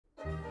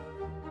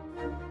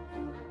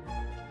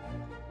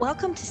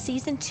Welcome to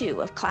Season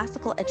 2 of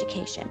Classical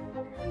Education,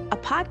 a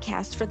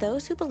podcast for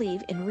those who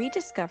believe in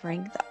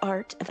rediscovering the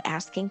art of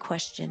asking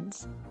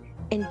questions,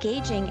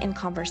 engaging in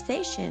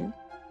conversation,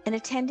 and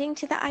attending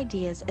to the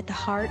ideas at the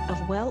heart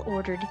of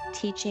well-ordered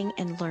teaching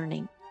and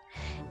learning.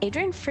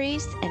 Adrian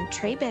Fries and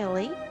Trey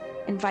Bailey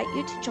invite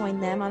you to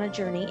join them on a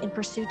journey in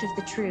pursuit of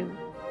the true,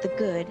 the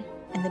good,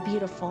 and the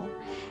beautiful,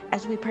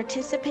 as we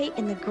participate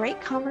in the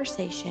great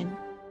conversation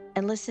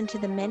and listen to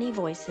the many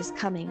voices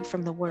coming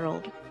from the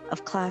world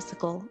of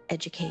classical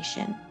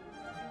education.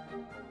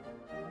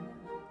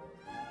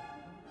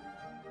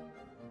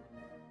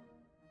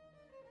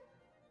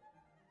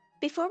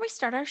 Before we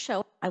start our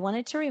show, I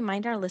wanted to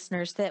remind our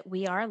listeners that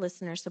we are a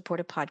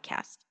listener-supported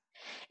podcast.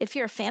 If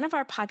you're a fan of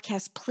our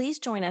podcast, please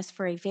join us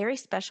for a very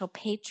special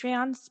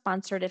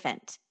Patreon-sponsored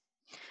event.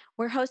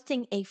 We're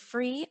hosting a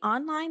free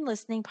online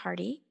listening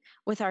party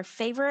with our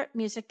favorite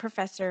music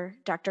professor,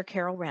 Dr.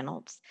 Carol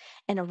Reynolds,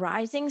 and a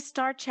rising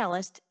star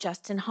cellist,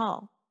 Justin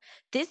Hall.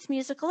 This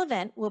musical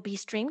event will be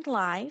streamed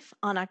live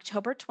on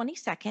October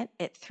 22nd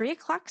at 3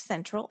 o'clock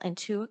Central and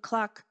 3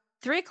 o'clock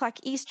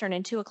Eastern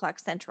and 2 o'clock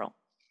Central.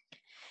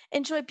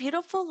 Enjoy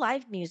beautiful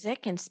live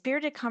music and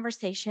spirited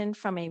conversation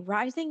from a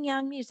rising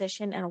young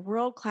musician and a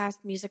world-class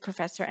music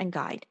professor and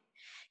guide.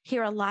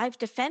 Hear a live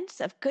defense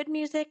of good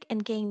music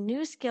and gain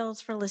new skills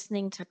for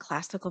listening to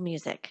classical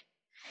music.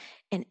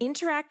 And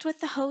interact with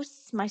the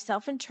hosts,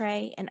 myself and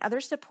Trey, and other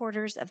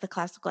supporters of the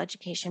Classical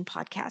Education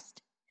podcast.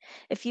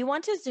 If you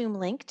want a Zoom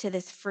link to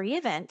this free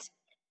event,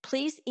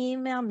 please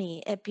email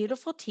me at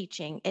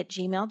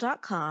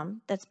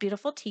beautifulteaching@gmail.com. That's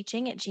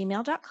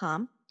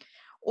beautifulteaching@gmail.com.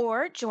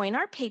 Or join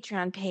our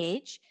Patreon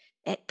page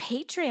at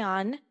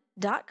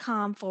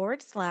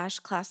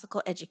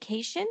patreon.com/classical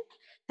education.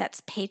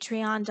 That's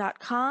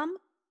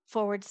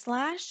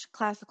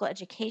patreon.com/classical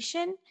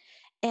education.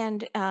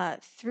 And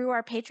through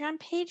our Patreon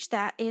page,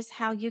 that is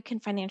how you can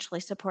financially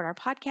support our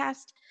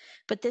podcast.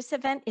 But this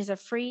event is a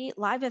free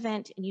live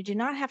event, and you do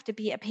not have to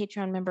be a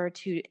Patreon member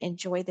to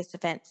enjoy this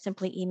event.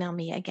 Simply email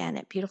me again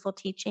at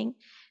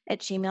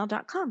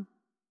beautifulteaching@gmail.com.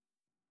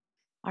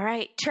 All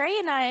right, Trey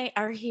and I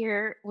are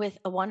here with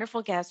a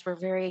wonderful guest. We're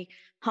very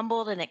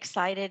humbled and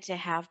excited to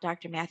have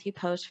Dr. Matthew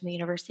Post from the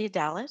University of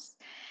Dallas.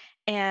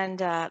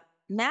 And Matt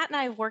and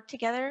I have worked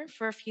together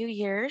for a few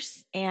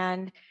years,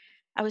 and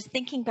I was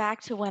thinking back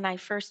to when I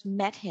first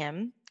met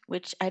him,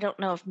 which I don't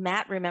know if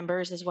Matt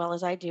remembers as well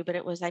as I do, but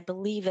it was, I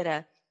believe,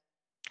 at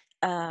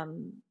a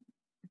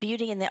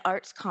Beauty in the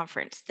Arts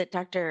conference that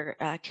Dr.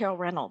 Carol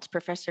Reynolds,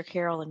 Professor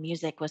Carol in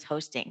music, was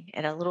hosting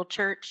at a little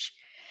church.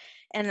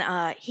 And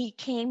he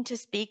came to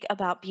speak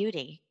about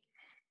beauty.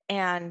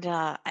 And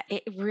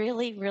it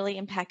really, really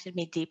impacted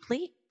me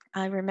deeply.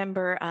 I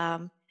remember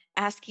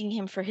asking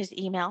him for his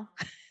email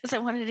because I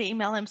wanted to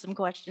email him some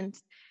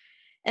questions.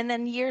 And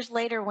then years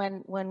later,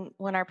 when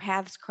our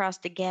paths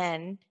crossed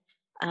again,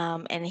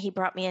 and he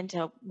brought me in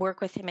to work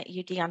with him at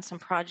UD on some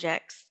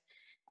projects,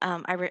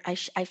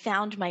 I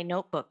found my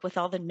notebook with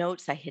all the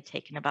notes I had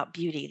taken about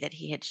beauty that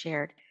he had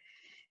shared.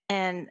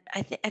 And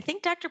I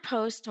think Dr.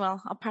 Post,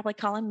 well, I'll probably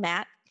call him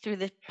Matt through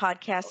the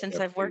podcast since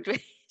I've worked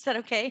with. Is that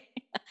okay?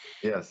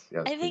 Yes.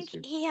 I think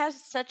he has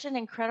such an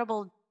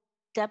incredible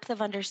depth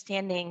of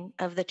understanding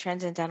of the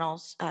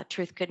transcendentals,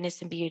 truth,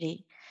 goodness, and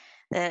beauty.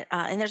 That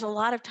and there's a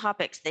lot of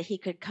topics that he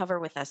could cover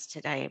with us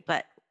today,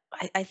 but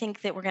I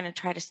think that we're going to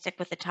try to stick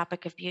with the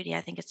topic of beauty.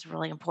 I think it's a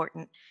really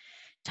important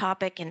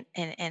topic, and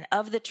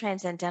of the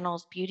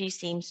transcendentals, beauty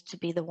seems to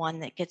be the one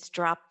that gets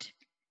dropped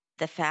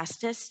the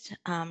fastest,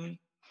 and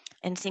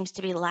seems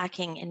to be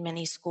lacking in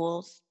many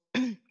schools.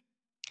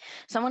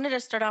 So I wanted to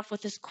start off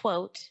with this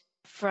quote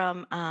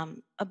from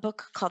a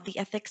book called The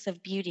Ethics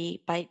of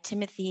Beauty by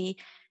Timothy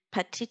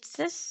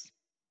Patitsis.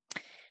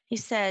 He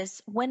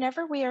says,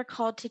 "Whenever we are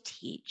called to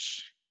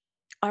teach,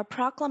 our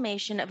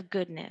proclamation of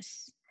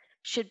goodness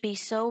should be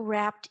so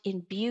wrapped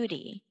in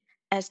beauty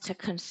as to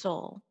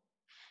console.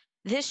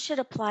 This should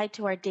apply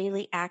to our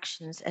daily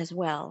actions as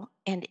well,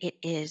 and it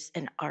is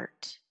an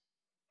art."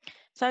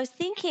 So I was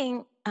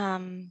thinking,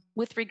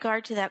 with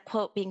regard to that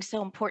quote being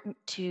so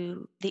important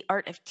to the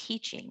art of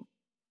teaching,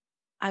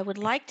 I would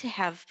like to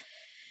have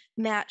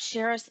Matt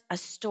share us a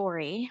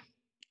story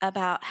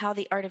about how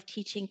the art of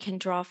teaching can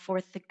draw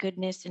forth the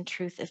goodness and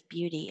truth of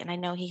beauty. And I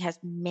know he has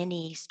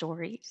many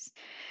stories.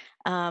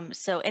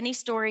 So any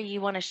story you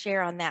want to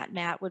share on that,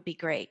 Matt, would be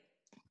great.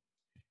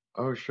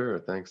 Oh, sure.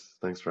 Thanks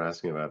for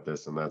asking about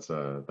this. And that's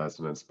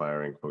an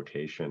inspiring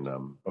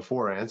quotation.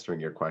 Before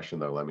answering your question,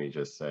 though, let me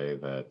just say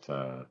that,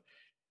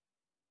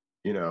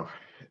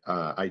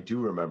 I do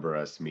remember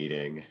us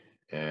meeting,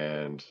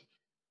 and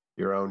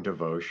your own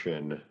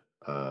devotion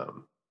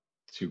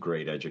to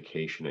great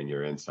education and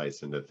your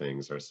insights into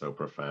things are so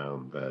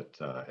profound that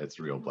it's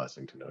a real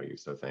blessing to know you.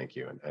 So thank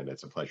you. And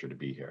it's a pleasure to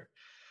be here.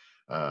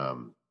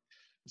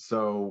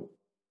 So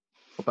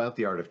about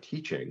the art of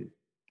teaching,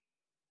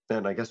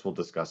 and I guess we'll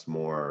discuss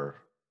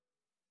more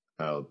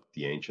how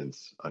the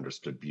ancients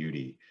understood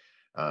beauty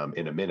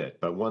in a minute.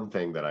 But one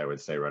thing that I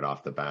would say right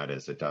off the bat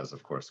is it does,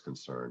 of course,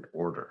 concern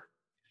order.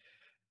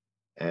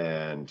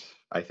 And And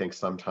I think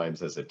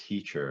sometimes as a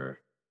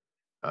teacher,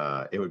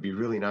 it would be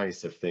really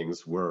nice if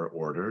things were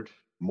ordered,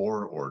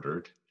 more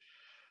ordered.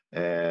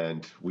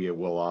 And we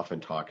will often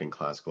talk in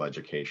classical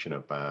education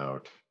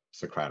about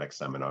Socratic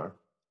seminar.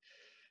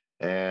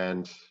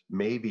 And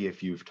maybe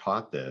if you've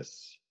taught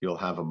this, you'll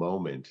have a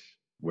moment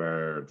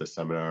where the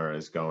seminar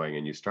is going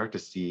and you start to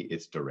see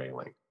it's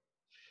derailing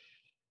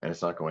and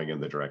it's not going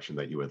in the direction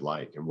that you would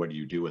like. And what do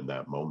you do in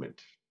that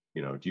moment?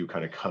 You know, do you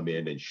kind of come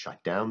in and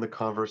shut down the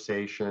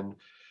conversation?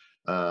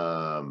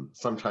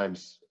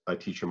 Sometimes a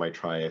teacher might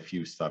try a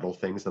few subtle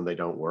things and they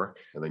don't work.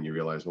 And then you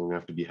realize, well, we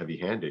have to be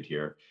heavy-handed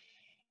here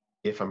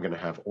if I'm going to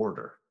have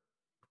order.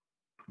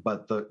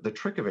 But the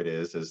trick of it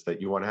is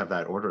that you want to have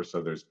that order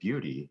so there's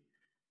beauty,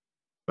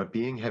 but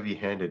being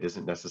heavy-handed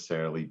isn't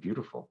necessarily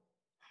beautiful,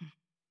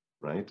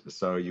 right?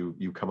 So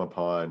you come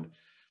upon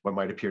what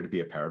might appear to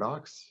be a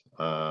paradox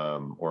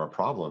or a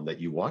problem that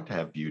you want to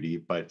have beauty,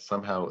 but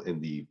somehow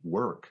in the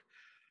work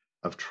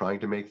of trying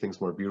to make things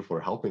more beautiful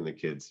or helping the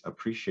kids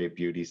appreciate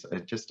beauty,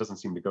 it just doesn't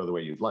seem to go the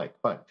way you'd like.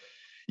 But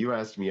you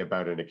asked me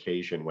about an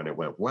occasion when it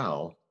went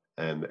well,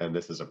 and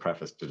this is a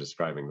preface to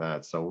describing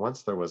that. So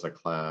once there was a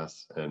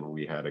class and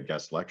we had a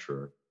guest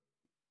lecturer,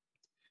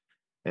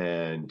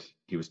 and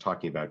he was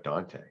talking about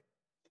Dante.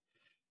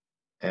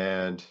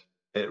 And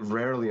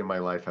rarely in my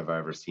life have I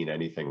ever seen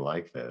anything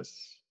like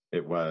this.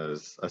 It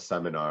was a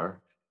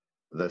seminar.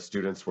 The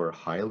students were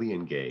highly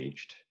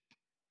engaged,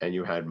 and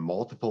you had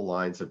multiple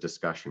lines of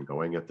discussion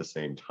going at the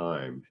same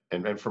time.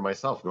 And for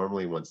myself,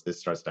 normally once this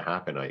starts to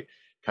happen, I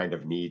kind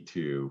of need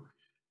to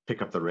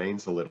pick up the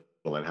reins a little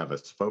and have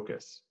us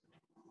focus.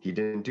 He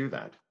didn't do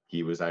that.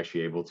 He was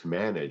actually able to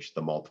manage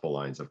the multiple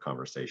lines of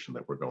conversation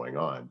that were going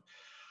on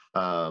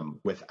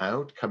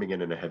without coming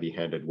in a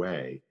heavy-handed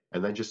way,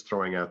 and then just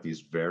throwing out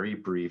these very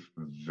brief,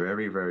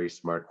 very, very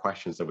smart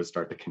questions that would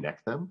start to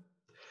connect them.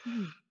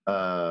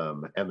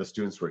 And the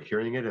students were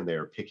hearing it and they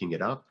were picking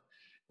it up.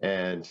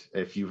 And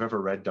if you've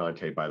ever read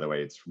Dante, by the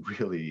way, it's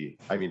really,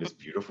 I mean, it's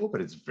beautiful, but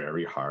it's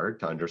very hard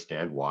to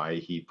understand why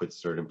he puts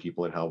certain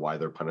people in hell, why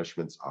their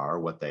punishments are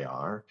what they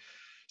are.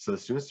 So the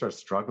students start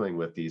struggling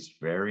with these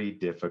very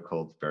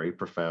difficult, very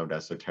profound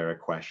esoteric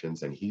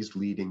questions, and he's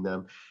leading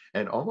them.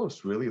 And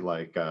almost really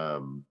like, I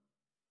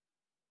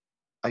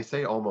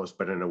say almost,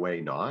 but in a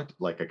way not,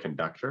 like a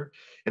conductor.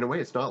 In a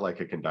way, it's not like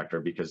a conductor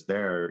because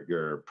there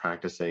you're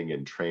practicing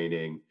and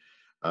training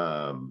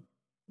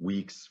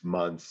weeks,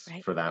 months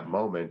for that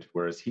moment,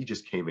 whereas he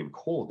just came in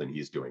cold and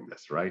he's doing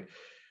this, right?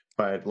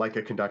 But like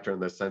a conductor in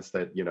the sense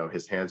that, you know,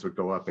 his hands would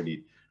go up and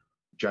he'd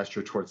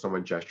gesture towards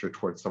someone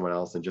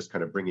else, and just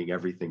kind of bringing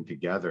everything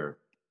together.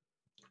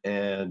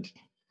 And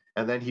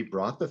then he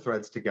brought the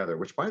threads together,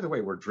 which, by the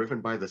way, were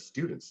driven by the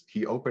students.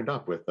 He opened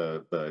up with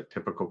the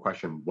typical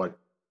question,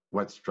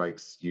 what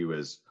strikes you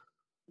as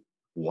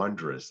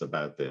wondrous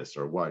about this,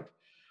 or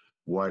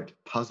what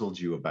puzzled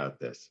you about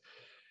this?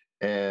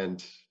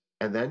 And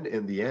then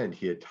in the end,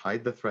 he had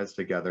tied the threads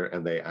together,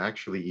 and they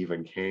actually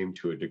even came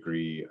to a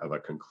degree of a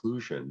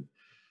conclusion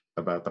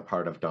about the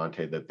part of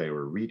Dante that they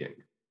were reading.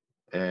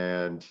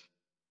 And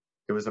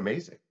it was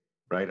amazing,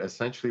 right?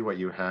 Essentially what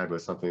you had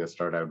was something that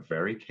started out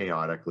very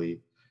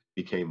chaotically,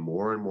 became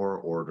more and more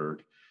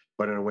ordered,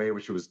 but in a way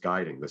which was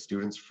guiding. The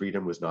students'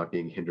 freedom was not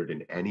being hindered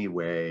in any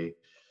way.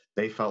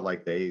 They felt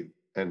like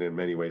and in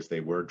many ways they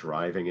were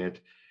driving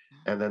it.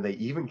 And then they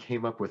even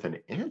came up with an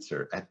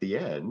answer at the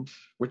end,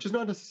 which is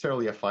not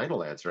necessarily a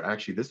final answer.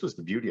 Actually, this was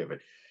the beauty of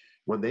it.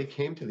 When they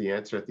came to the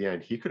answer at the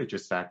end, he could have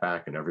just sat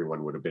back and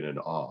everyone would have been in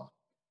awe.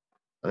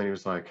 And then he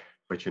was like,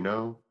 but you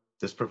know,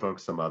 this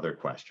provokes some other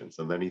questions.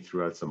 And then he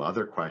threw out some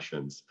other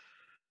questions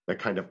that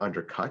kind of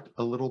undercut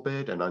a little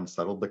bit and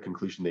unsettled the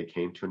conclusion they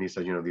came to. And he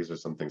said, you know, these are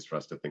some things for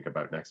us to think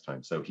about next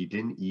time. So he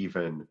didn't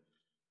even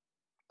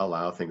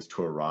allow things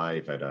to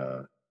arrive at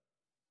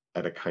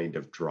a kind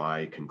of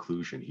dry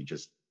conclusion. He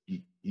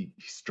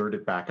stirred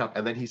it back up,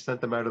 and then he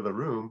sent them out of the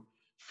room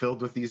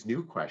filled with these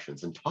new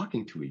questions and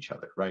talking to each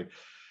other, right?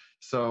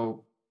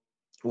 So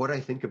what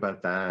I think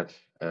about that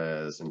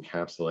as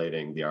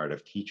encapsulating the art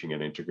of teaching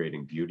and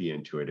integrating beauty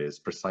into it is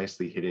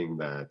precisely hitting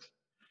that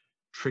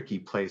tricky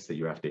place that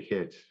you have to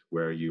hit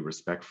where you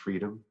respect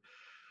freedom,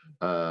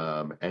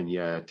 and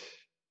yet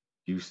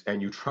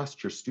you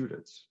trust your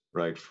students,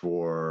 right?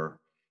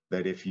 For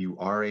that, if you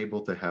are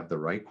able to have the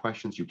right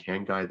questions, you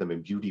can guide them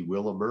and beauty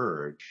will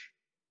emerge,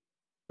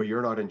 but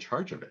you're not in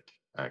charge of it,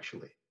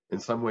 actually. In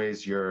some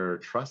ways, you're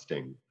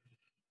trusting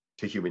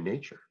to human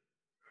nature,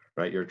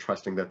 right? You're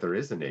trusting that there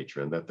is a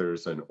nature and that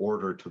there's an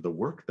order to the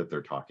work that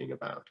they're talking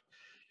about,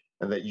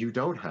 and that you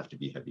don't have to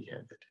be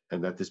heavy-handed,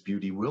 and that this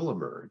beauty will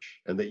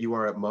emerge, and that you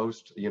are at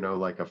most, you know,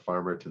 like a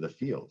farmer to the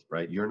field,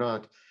 right? You're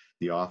not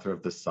the author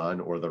of the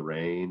sun or the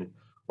rain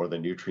or the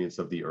nutrients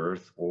of the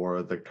earth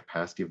or the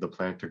capacity of the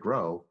plant to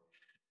grow,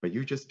 but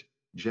you just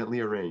gently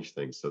arrange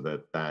things so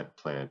that that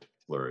plant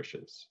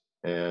flourishes.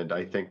 And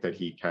I think that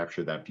he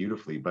captured that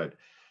beautifully. But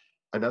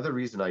another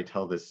reason I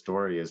tell this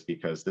story is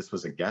because this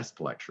was a guest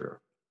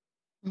lecture.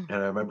 And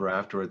I remember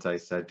afterwards I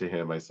said to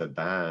him, I said,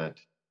 that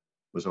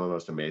was one of the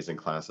most amazing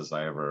classes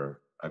I've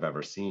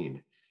ever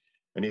seen.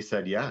 And he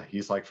said, yeah,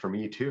 he's like, for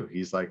me too.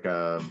 He's like,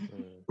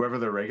 whoever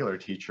the regular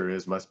teacher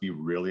is must be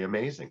really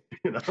amazing,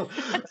 you know?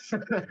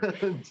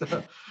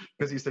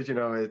 Because he said,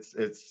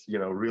 it's,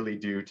 really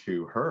due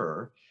to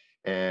her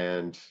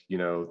and,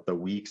 the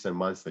weeks and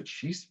months that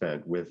she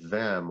spent with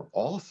them,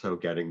 also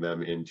getting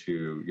them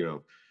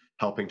into,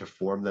 helping to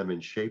form them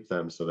and shape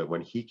them so that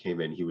when he came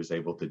in, he was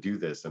able to do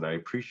this. And I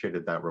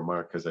appreciated that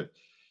remark because it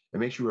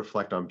makes you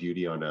reflect on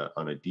beauty on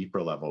a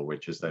deeper level,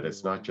 which is that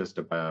it's not just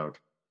about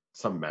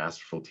some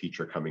masterful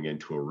teacher coming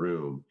into a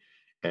room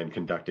and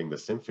conducting the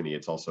symphony.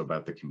 It's also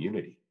about the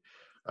community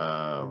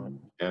and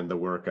the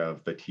work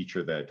of the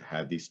teacher that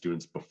had these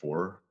students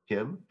before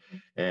him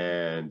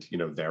and,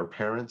 their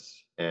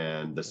parents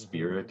and the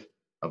spirit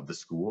of the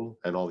school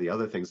and all the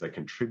other things that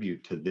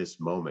contribute to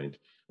this moment,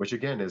 which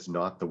again is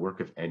not the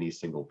work of any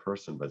single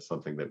person, but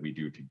something that we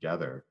do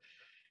together.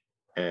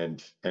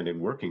 And in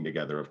working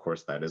together, of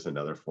course, that is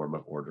another form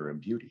of order and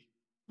beauty.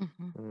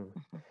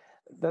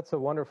 That's a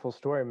wonderful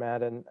story,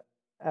 Matt. And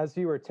as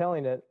you were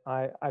telling it,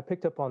 I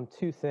picked up on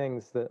two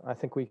things that I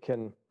think we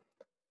can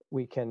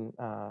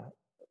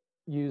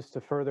use to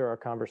further our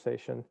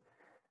conversation.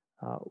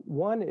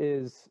 One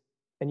is,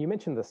 and you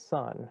mentioned the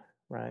sun,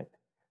 right?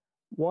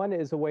 One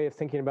is a way of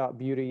thinking about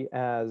beauty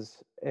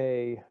as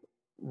a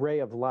ray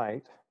of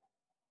light.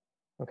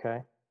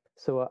 Okay,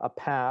 so a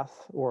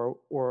path, or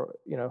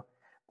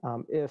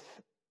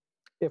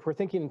if we're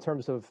thinking in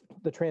terms of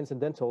the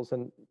transcendentals,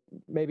 and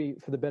maybe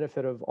for the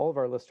benefit of all of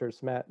our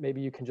listeners, Matt,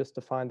 maybe you can just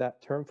define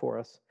that term for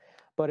us.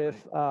 But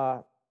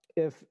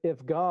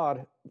if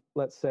God,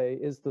 let's say,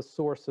 is the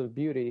source of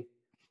beauty,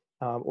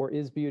 or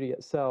is beauty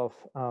itself,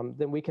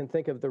 then we can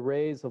think of the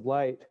rays of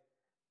light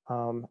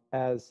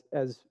as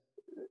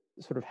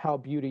sort of how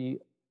beauty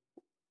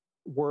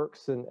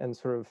works and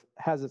sort of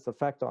has its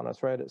effect on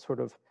us, right?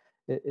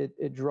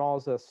 It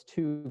draws us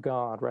to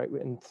God, right?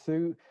 And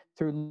through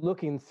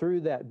looking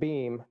through that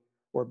beam,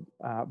 or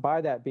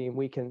by that beam,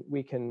 we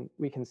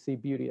can see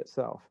beauty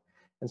itself.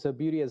 And so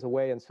beauty is a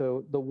way. And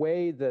so the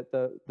way that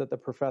the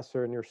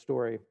professor in your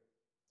story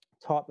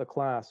taught the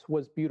class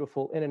was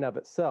beautiful in and of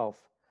itself,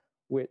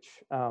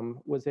 which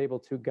was able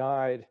to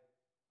guide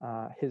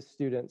his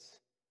students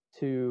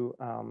to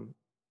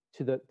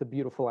the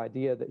beautiful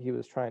idea that he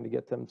was trying to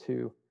get them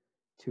to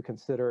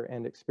consider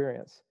and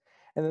experience.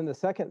 And then the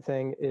second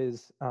thing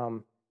is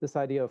this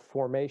idea of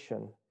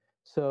formation.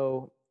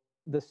 So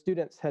the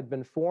students had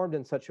been formed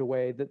in such a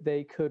way that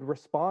they could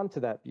respond to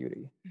that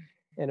beauty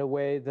in a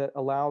way that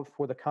allowed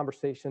for the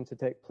conversation to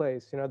take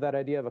place. That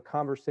idea of a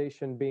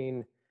conversation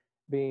being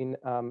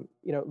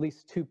at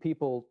least two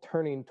people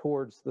turning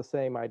towards the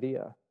same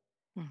idea.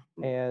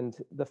 And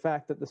the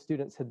fact that the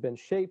students had been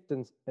shaped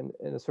in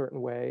a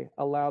certain way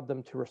allowed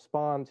them to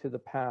respond to the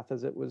path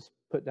as it was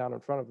put down in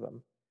front of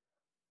them.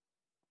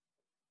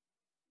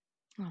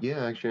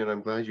 Yeah, actually, and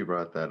I'm glad you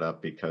brought that up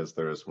because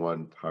there is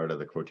one part of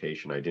the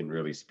quotation I didn't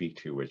really speak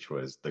to, which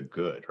was the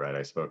good, right?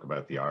 I spoke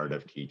about the art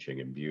of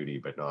teaching and beauty,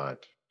 but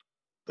not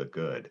the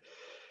good.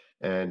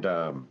 And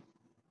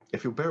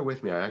if you'll bear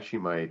with me, I actually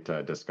might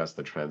discuss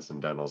the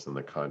transcendentals in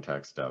the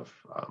context of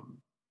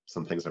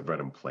some things I've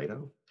read in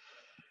Plato.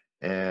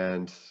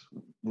 And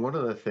one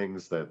of the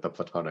things that the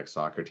Platonic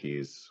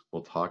Socrates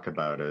will talk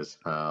about is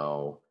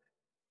how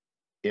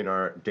in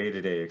our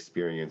day-to-day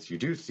experience, you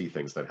do see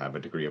things that have a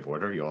degree of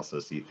order. You also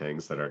see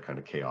things that are kind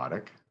of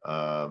chaotic,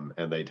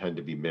 and they tend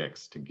to be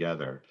mixed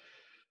together.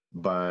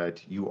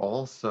 But you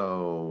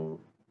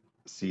also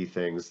see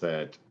things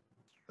that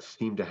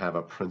seem to have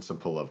a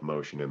principle of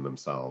motion in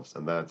themselves,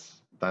 and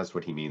that's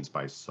what he means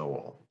by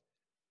soul,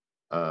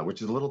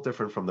 which is a little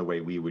different from the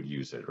way we would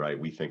use it, right?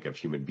 We think of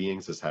human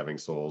beings as having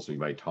souls. We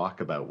might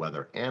talk about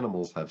whether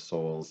animals have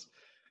souls.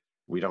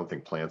 We don't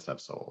think plants have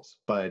souls,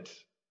 but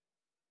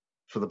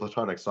for the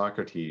Platonic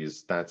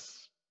Socrates,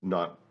 that's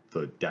not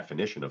the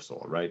definition of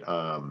soul, right?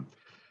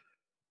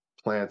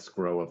 Plants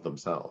grow of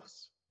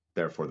themselves,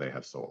 therefore they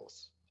have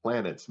souls.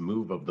 Planets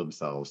move of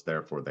themselves,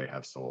 therefore they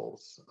have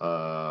souls,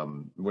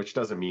 which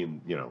doesn't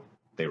mean,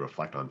 they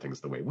reflect on things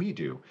the way we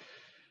do.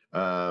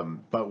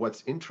 But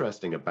what's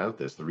interesting about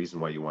this, the reason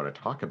why you want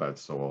to talk about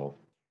soul,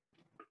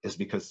 is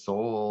because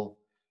soul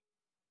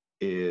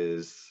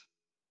is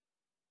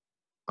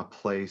a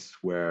place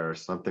where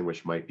something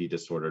which might be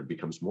disordered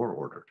becomes more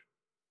ordered.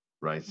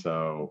 Right.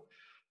 So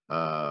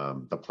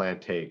the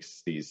plant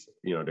takes these,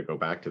 to go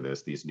back to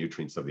this, these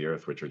nutrients of the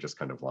earth, which are just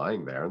kind of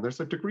lying there. And there's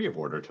a degree of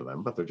order to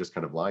them, but they're just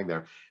kind of lying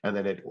there. And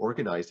then it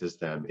organizes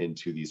them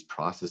into these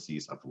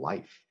processes of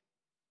life.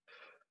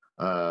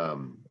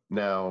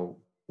 Now,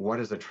 what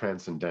is a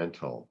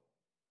transcendental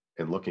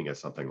in looking at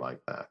something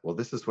like that? Well,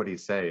 this is what he'd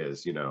say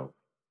is,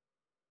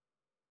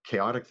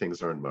 chaotic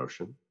things are in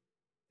motion,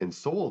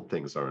 ensouled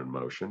things are in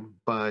motion,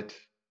 but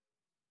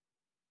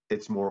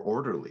it's more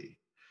orderly.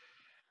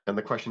 And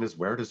the question is,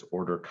 where does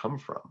order come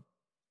from?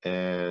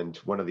 And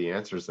one of the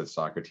answers that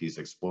Socrates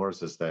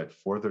explores is that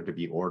for there to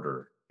be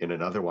order in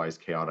an otherwise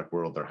chaotic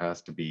world, there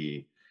has to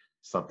be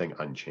something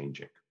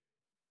unchanging.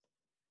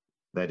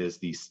 That is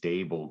the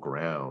stable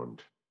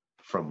ground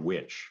from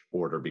which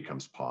order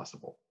becomes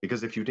possible.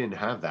 Because if you didn't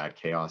have that,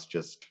 chaos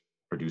just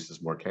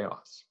produces more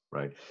chaos,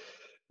 right?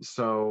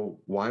 So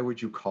why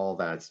would you call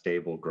that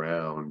stable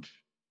ground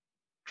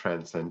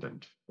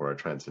transcendent or a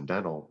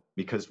transcendental?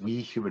 Because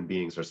we human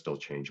beings are still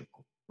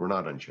changeable. We're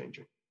not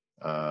unchanging.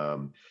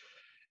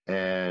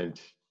 And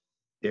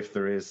if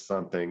there is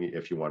something,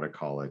 if you want to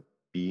call it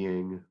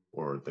being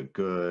or the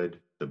good,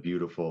 the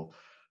beautiful,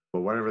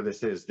 but whatever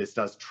this is, this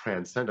does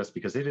transcend us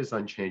because it is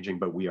unchanging,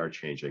 but we are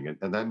changing.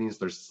 And that means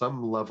there's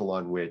some level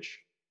on which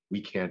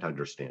we can't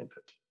understand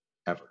it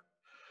ever.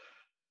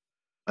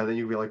 And then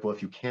you'd be like, well,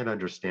 if you can't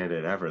understand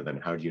it ever, then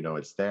how do you know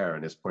it's there?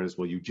 And his point is,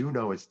 well, you do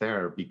know it's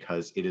there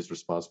because it is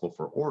responsible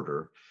for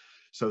order.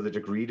 So the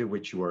degree to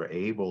which you are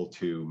able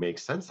to make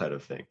sense out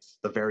of things,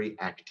 the very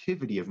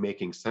activity of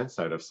making sense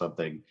out of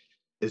something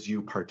is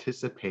you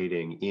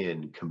participating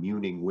in,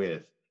 communing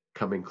with,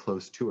 coming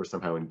close to, or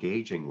somehow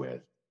engaging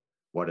with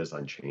what is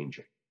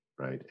unchanging,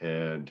 right?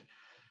 And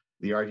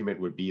the argument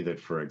would be that,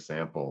 for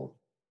example,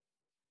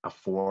 a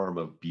form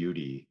of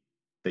beauty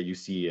that you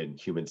see in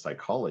human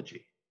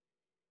psychology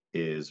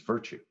is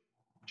virtue,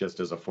 just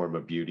as a form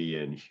of beauty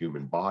in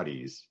human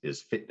bodies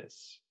is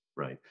fitness,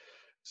 right?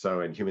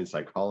 So in human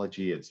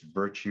psychology, it's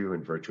virtue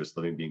and virtuous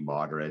living, being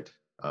moderate,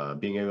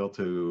 being able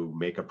to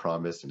make a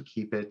promise and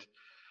keep it,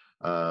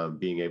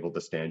 being able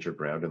to stand your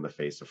ground in the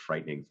face of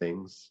frightening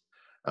things,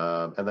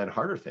 and then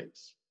harder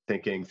things,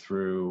 thinking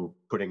through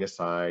putting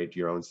aside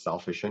your own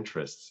selfish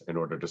interests in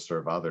order to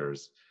serve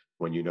others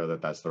when you know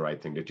that that's the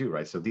right thing to do,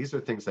 right? So these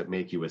are things that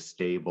make you a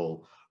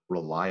stable,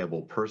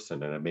 reliable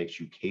person, and it makes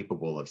you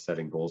capable of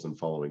setting goals and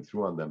following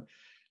through on them,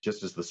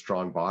 just as the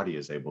strong body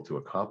is able to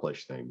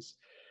accomplish things.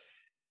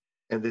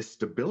 And this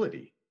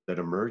stability that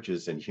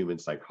emerges in human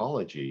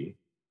psychology,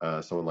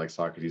 someone like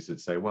Socrates would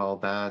say, well,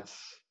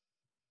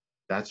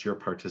 that's your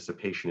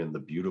participation in the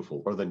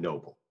beautiful or the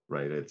noble,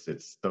 right?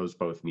 It's those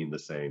both mean the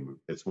same.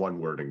 It's one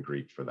word in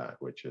Greek for that,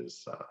 which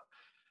is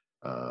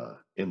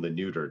in the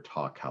neuter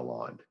ta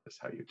kalon is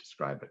how you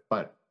describe it.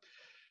 But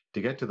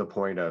to get to the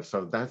point of,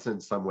 so that's in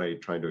some way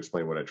trying to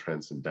explain what a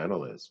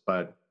transcendental is.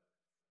 But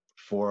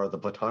for the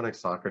Platonic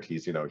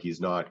Socrates,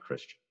 he's not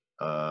Christian.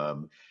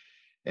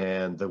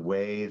 And the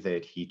way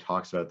that he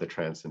talks about the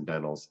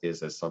transcendentals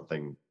is as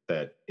something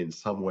that in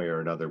some way or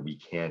another we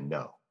can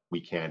know,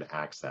 we can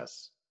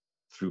access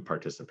through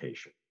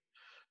participation.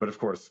 But of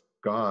course,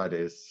 God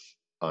is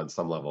on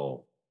some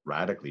level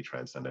radically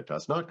transcendent to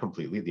us, not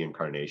completely. The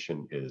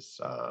incarnation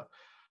is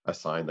a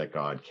sign that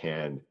God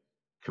can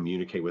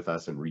communicate with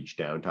us and reach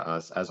down to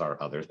us, as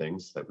are other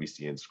things that we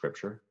see in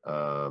Scripture.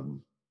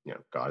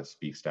 God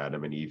speaks to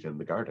Adam and Eve in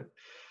the garden.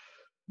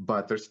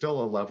 But there's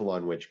still a level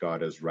on which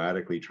God is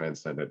radically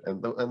transcendent.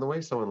 And the way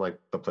someone like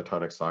the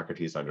Platonic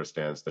Socrates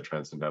understands the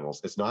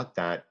transcendentals, it's not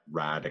that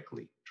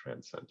radically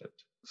transcendent.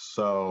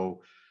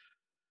 So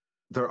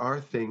there are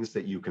things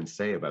that you can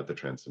say about the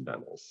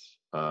transcendentals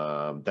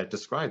that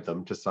describe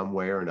them to some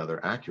way or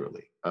another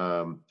accurately.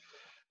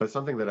 But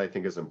something that I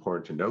think is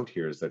important to note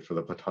here is that for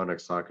the Platonic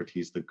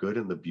Socrates, the good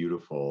and the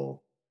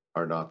beautiful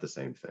are not the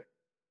same thing.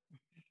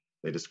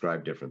 They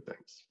describe different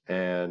things.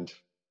 And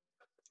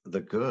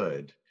the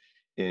good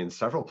in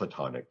several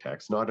Platonic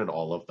texts, not in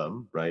all of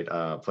them, right?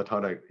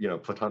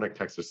 Platonic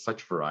texts are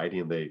such variety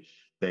and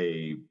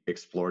they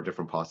explore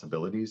different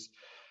possibilities.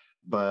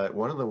 But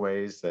one of the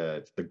ways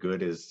that the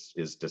good is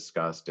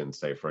discussed in,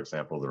 say, for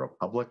example, the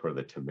Republic or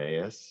the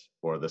Timaeus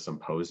or the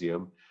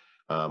Symposium,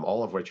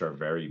 all of which are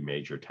very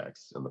major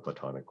texts in the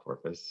Platonic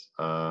corpus,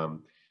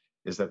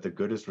 is that the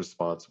good is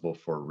responsible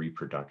for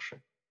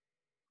reproduction,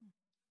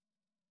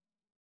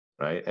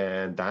 right?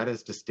 And that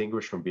is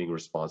distinguished from being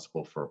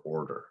responsible for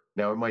order.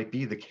 Now, it might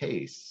be the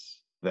case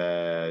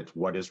that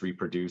what is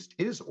reproduced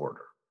is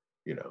order,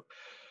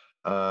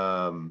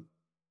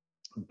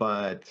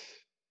 but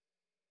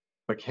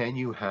can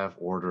you have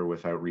order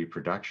without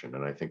reproduction?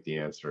 And I think the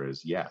answer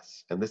is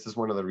yes. And this is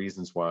one of the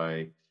reasons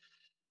why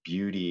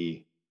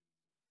beauty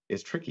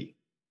is tricky.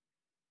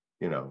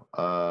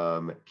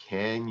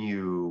 Can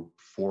you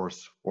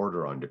force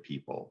order onto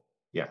people?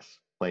 Yes,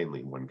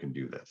 plainly one can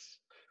do this.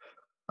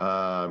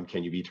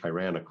 Can you be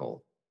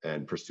tyrannical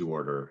and pursue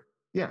order?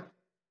 Yeah.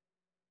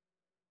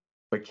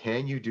 But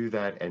can you do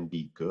that and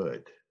be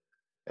good?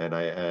 And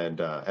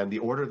the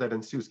order that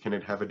ensues, can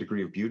it have a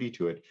degree of beauty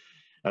to it?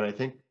 And I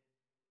think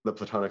the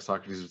Platonic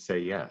Socrates would say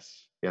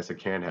yes. Yes, it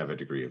can have a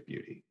degree of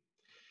beauty.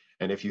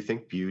 And if you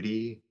think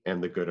beauty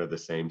and the good are the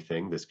same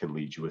thing, this can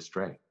lead you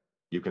astray.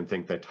 You can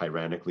think that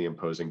tyrannically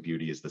imposing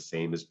beauty is the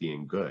same as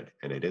being good,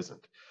 and it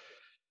isn't.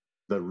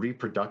 The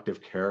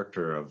reproductive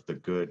character of the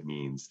good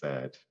means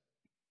that,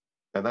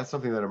 and that's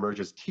something that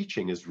emerges.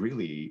 Teaching is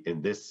really,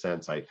 in this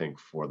sense, I think,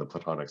 for the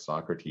Platonic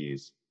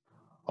Socrates,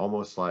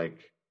 almost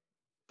like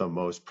the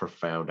most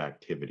profound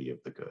activity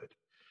of the good.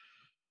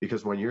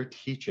 Because when you're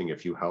teaching,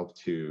 if you help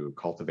to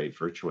cultivate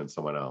virtue in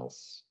someone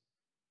else,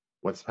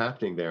 what's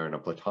happening there in a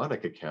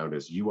Platonic account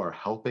is you are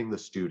helping the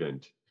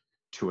student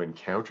to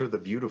encounter the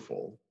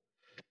beautiful,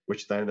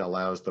 which then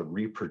allows the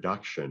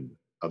reproduction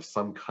of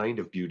some kind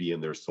of beauty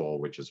in their soul,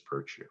 which is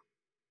virtue.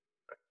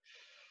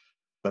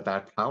 but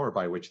that power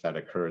by which that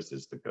occurs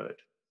is the good.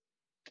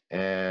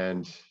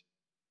 And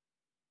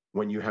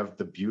when you have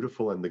the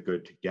beautiful and the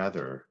good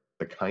together,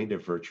 the kind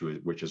of virtue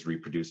which is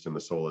reproduced in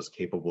the soul is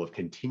capable of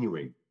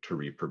continuing to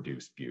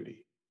reproduce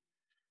beauty.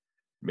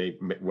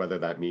 Whether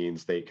that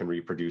means they can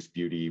reproduce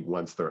beauty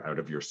once they're out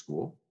of your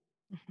school,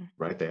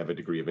 right? They have a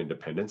degree of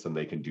independence and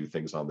they can do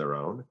things on their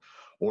own,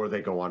 or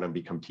they go on and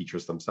become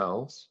teachers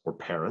themselves, or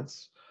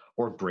parents,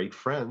 or great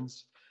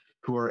friends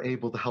who are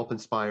able to help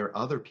inspire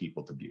other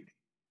people to beauty.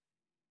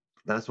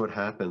 That's what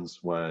happens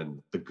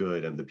when the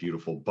good and the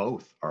beautiful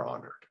both are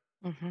honored.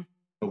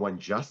 But when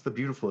just the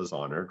beautiful is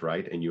honored,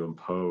 right, and you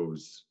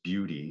impose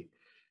beauty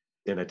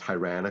in a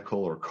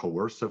tyrannical or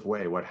coercive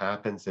way, what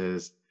happens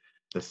is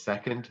the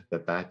second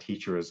that that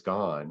teacher is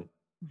gone,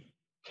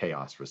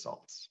 chaos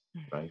results,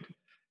 right?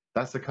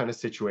 That's the kind of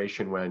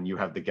situation when you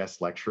have the guest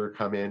lecturer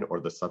come in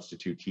or the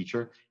substitute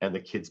teacher and the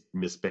kids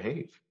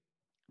misbehave,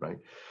 right?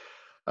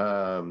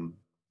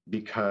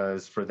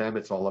 Because for them,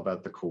 it's all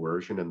about the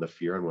coercion and the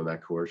fear. And when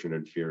that coercion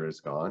and fear is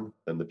gone,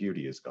 then the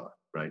beauty is gone,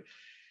 right?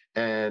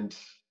 And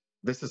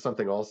this is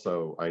something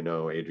also, I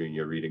know, Adrian,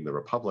 you're reading the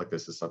Republic.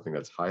 This is something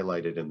that's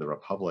highlighted in the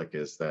Republic,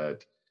 is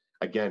that,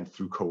 again,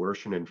 through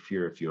coercion and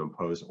fear, if you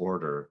impose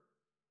order,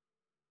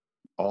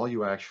 all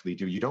you actually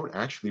do, you don't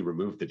actually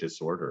remove the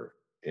disorder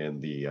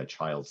in the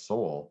child's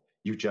soul,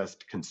 you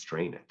just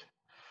constrain it.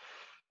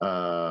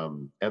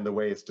 And the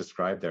way it's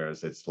described there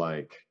is it's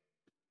like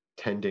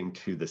tending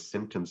to the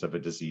symptoms of a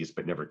disease,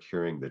 but never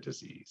curing the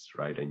disease,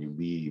 right? And you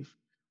leave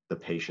the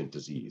patient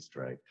diseased,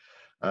 right?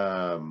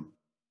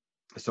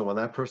 So when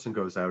that person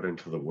goes out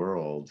into the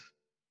world,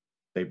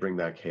 they bring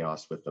that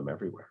chaos with them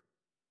everywhere,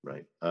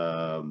 right?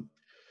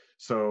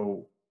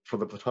 So for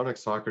the Platonic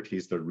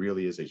Socrates, there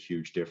really is a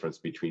huge difference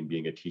between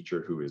being a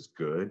teacher who is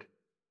good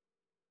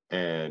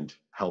and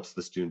helps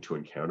the student to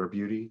encounter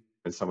beauty,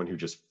 and someone who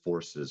just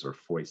forces or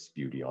foists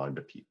beauty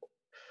onto people.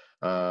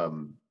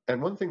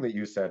 And one thing that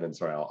you said, and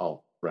sorry,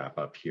 I'll wrap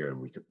up here and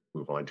we could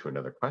move on to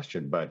another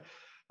question, but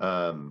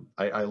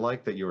I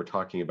like that you were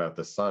talking about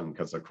the sun,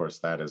 because of course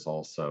that is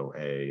also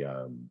a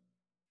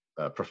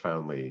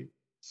profoundly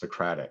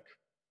Socratic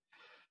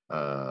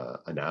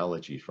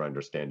analogy for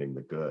understanding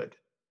the good,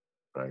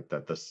 right?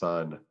 That the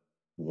sun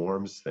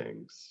warms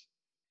things,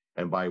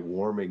 and by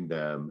warming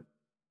them,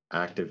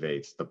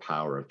 activates the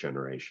power of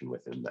generation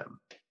within them,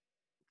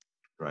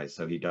 right?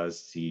 So he does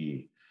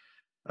see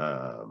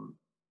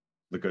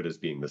the good as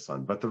being the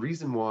sun. But the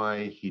reason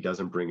why he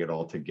doesn't bring it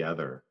all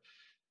together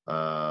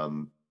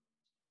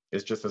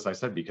is just as I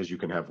said, because you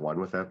can have one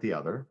without the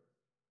other.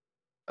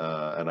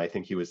 And I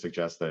think he would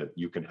suggest that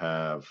you can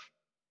have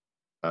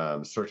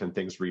certain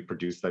things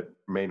reproduced that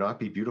may not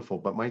be beautiful,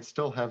 but might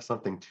still have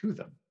something to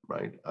them,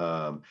 right?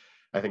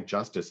 I think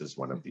justice is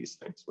one of these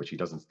things, which he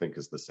doesn't think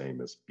is the same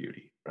as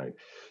beauty, right?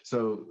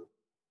 So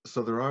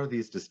there are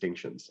these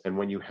distinctions. And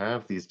when you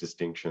have these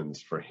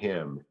distinctions for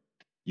him,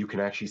 you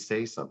can actually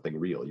say something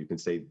real. You can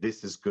say,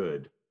 this is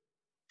good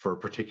for a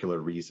particular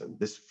reason.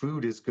 This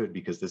food is good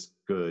because this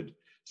good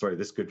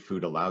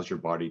food allows your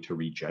body to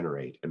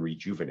regenerate and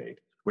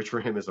rejuvenate, which for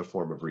him is a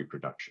form of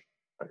reproduction,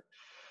 right?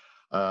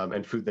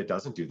 And food that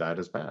doesn't do that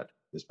is bad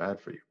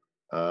for you.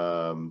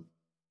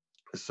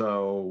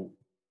 So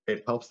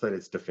it helps that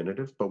it's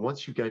definitive. But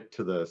once you get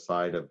to the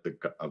side of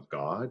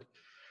God,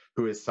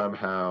 who is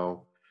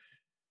somehow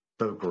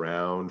the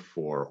ground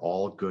for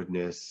all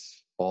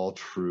goodness, all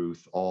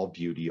truth, all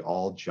beauty,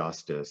 all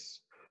justice,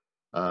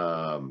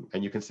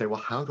 and you can say, well,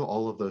 how do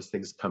all of those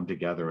things come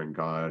together in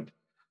God?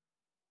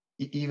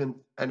 And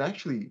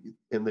actually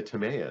in the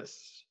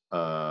Timaeus,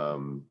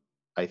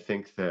 I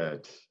think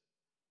that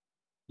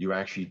you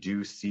actually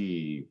do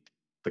see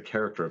the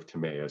character of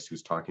Timaeus,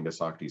 who's talking to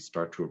Socrates,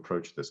 start to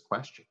approach this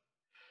question.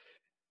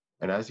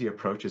 And as he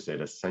approaches it,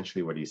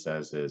 essentially what he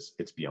says is,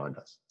 it's beyond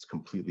us. It's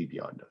completely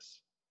beyond us.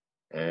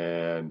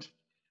 And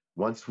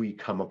once we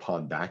come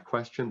upon that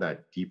question,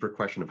 that deeper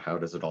question of how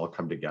does it all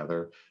come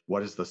together,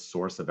 what is the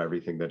source of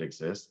everything that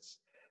exists,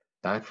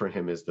 that for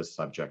him is the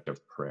subject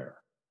of prayer.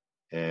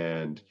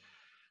 And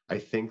I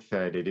think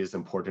that it is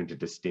important to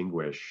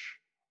distinguish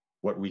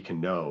what we can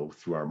know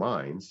through our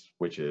minds,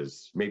 which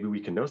is maybe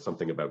we can know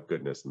something about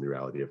goodness and the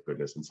reality of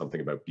goodness, and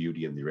something about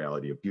beauty and the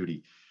reality of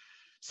beauty.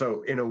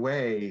 So in a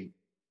way,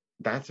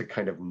 that's a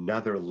kind of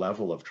another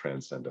level of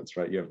transcendence,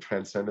 right? You have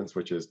transcendence,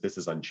 which is this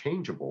is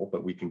unchangeable,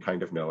 but we can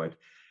kind of know it.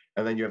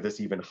 And then you have this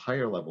even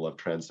higher level of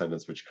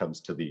transcendence, which comes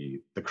to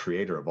the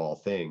creator of all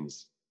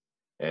things.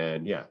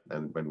 And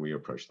and when we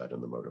approach that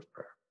in the mode of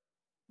prayer.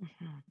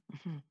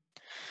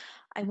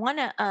 I want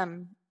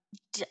to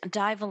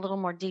dive a little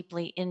more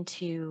deeply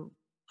into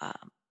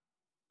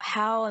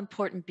how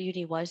important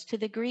beauty was to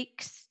the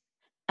Greeks.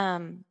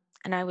 And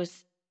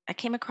I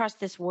came across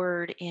this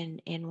word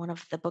in one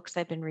of the books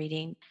I've been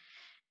reading.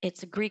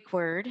 It's a Greek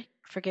word.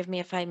 Forgive me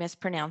if I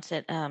mispronounce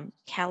it.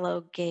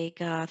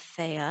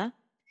 Kalogegathea.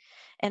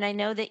 And I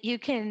know that you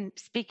can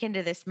speak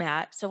into this,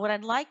 Matt. So what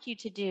I'd like you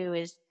to do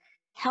is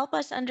help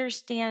us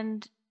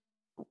understand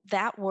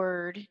that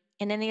word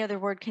and any other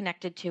word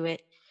connected to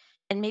it,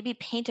 and maybe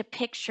paint a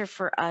picture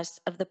for us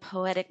of the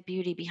poetic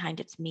beauty behind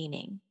its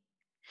meaning.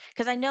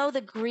 Because I know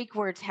the Greek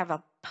words have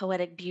a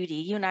poetic beauty.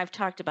 You and I have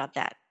talked about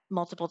that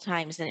multiple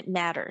times, and it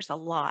matters a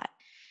lot.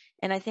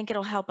 And I think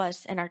it'll help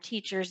us and our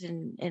teachers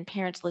and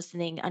parents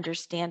listening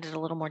understand it a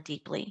little more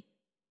deeply.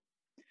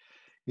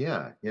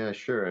 Yeah, yeah,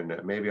 sure.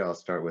 And maybe I'll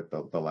start with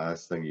the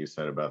last thing you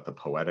said about the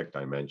poetic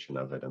dimension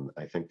of it. And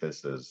I think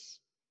this is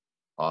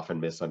often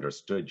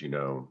misunderstood.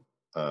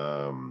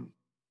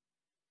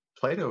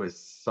 Plato is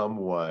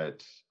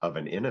somewhat of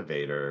an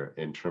innovator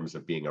in terms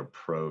of being a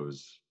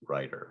prose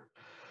writer.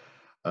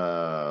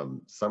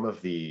 Some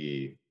of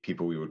the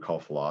people we would call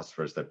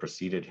philosophers that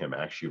preceded him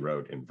actually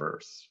wrote in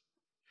verse.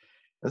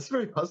 That's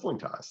very puzzling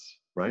to us,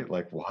 right?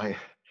 Like, why?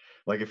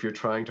 Like, if you're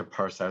trying to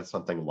parse out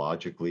something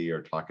logically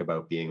or talk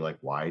about being like,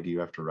 why do you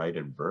have to write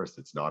in verse?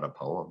 It's not a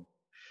poem.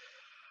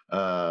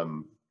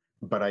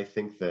 But I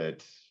think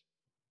that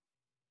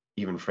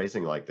even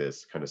phrasing like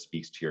this kind of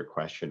speaks to your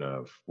question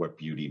of what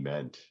beauty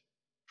meant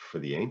for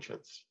the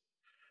ancients.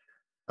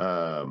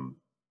 Um,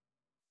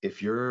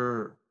 if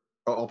you're,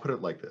 I'll put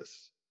it like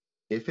this: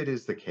 if it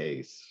is the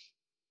case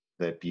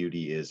that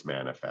beauty is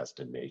manifest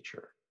in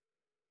nature,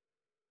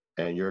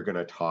 and you're going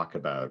to talk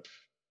about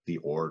the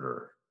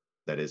order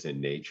that is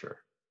in nature,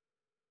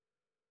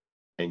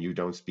 and you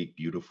don't speak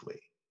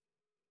beautifully,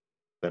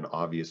 then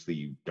obviously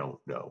you don't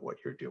know what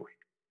you're doing,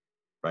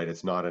 right?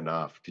 It's not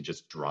enough to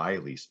just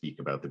dryly speak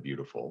about the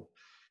beautiful,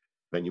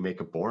 then you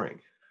make it boring.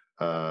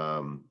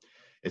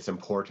 It's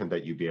important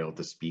that you be able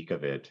to speak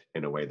of it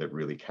in a way that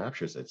really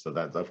captures it. So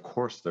that, of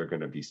course, they're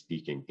going to be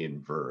speaking in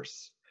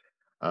verse.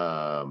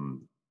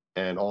 And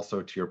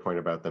also to your point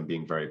about them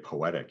being very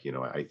poetic,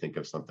 I think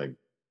of something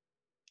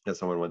that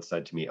someone once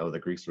said to me, oh, the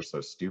Greeks were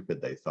so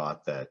stupid. They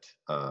thought that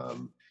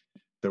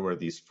there were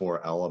these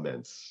four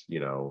elements,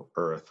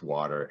 earth,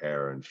 water,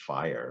 air, and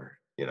fire.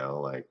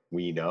 Like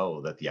we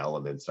know that the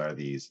elements are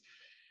these,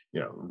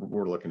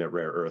 we're looking at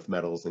rare earth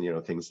metals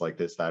and, things like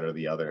this, that, or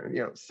the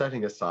other,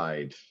 setting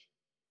aside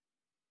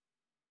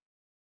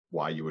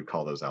why you would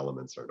call those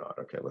elements or not.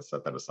 Okay, let's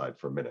set that aside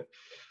for a minute.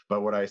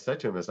 But what I said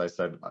to him is I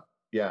said,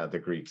 yeah, the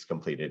Greeks,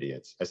 complete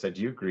idiots. I said,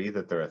 do you agree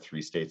that there are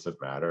three states of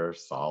matter,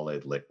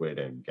 solid, liquid,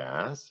 and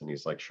gas? And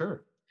he's like,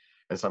 sure.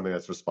 And something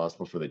that's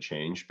responsible for the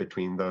change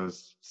between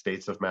those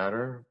states of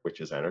matter, which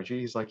is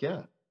energy? He's like,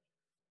 yeah.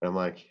 And I'm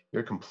like,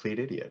 you're a complete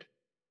idiot.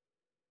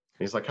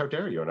 And he's like, how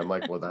dare you? And I'm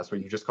like, well, that's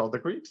what you just called the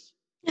Greeks.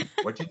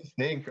 What do you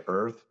think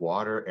earth,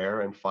 water,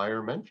 air, and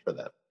fire meant for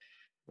them?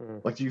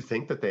 Like, do you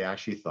think that they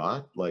actually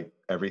thought like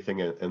everything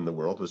in the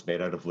world was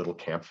made out of little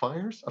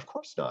campfires? Of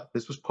course not.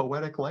 This was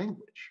poetic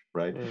language,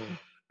 right?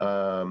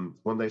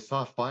 When they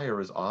saw fire, it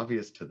was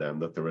obvious to them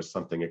that there was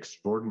something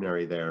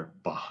extraordinary there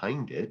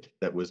behind it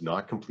that was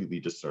not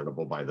completely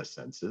discernible by the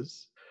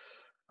senses.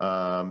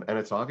 And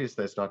it's obvious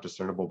that it's not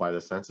discernible by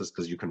the senses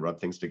because you can rub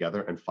things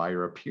together and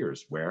fire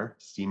appears where?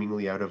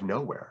 Seemingly out of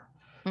nowhere.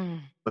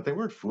 But they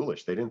weren't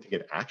foolish. They didn't think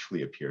it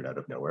actually appeared out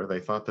of nowhere. They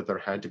thought that there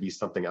had to be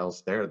something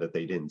else there that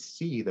they didn't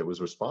see that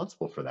was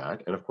responsible for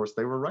that. And of course,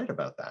 they were right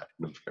about that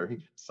in a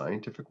very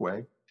scientific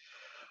way.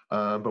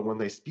 But when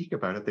they speak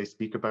about it, they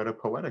speak about it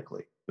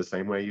poetically. The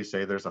same way you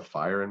say there's a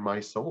fire in my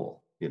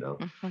soul, they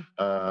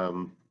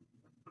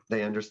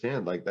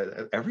understand like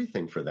that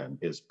everything for them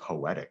is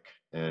poetic.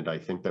 And I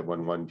think that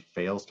when one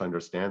fails to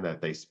understand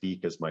that, they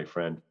speak as my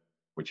friend,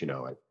 which,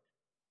 I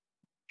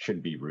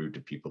shouldn't be rude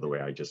to people the way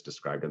I just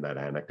described in that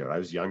anecdote. I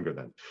was younger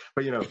then,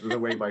 but the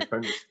way my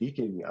friend was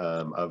speaking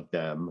of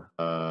them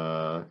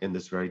in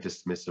this very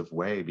dismissive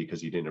way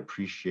because you didn't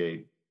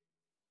appreciate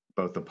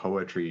both the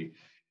poetry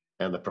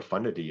and the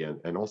profundity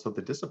and also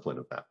the discipline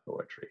of that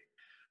poetry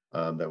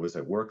that was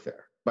at work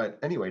there. But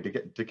anyway,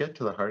 to get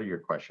to the heart of your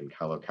question,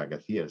 kalo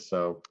kagathia.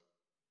 So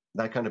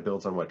that kind of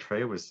builds on what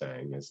Trey was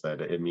saying, is that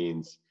it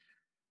means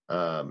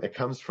it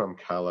comes from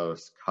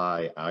kalos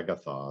kai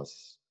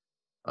agathos,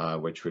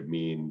 which would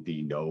mean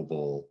the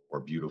noble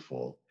or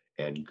beautiful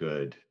and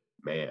good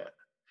man.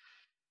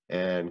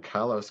 And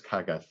kalos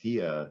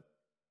kagathia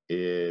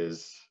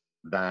is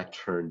that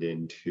turned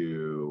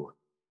into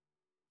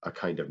a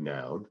kind of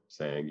noun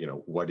saying,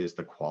 what is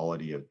the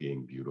quality of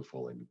being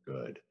beautiful and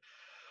good?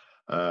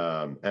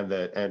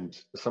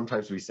 And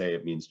sometimes we say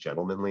it means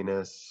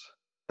gentlemanliness.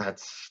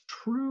 That's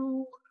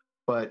true,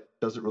 but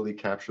doesn't really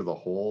capture the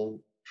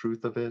whole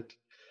truth of it.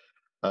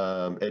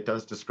 It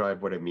does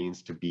describe what it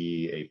means to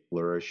be a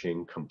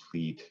flourishing,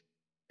 complete,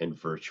 and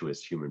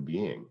virtuous human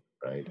being,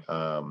 right?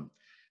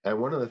 And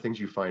one of the things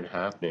you find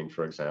happening,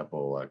 for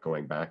example,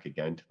 going back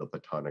again to the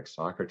Platonic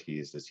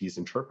Socrates, is he's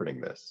interpreting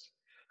this.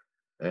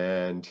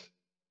 And,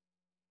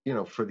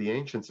 for the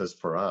ancients as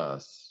for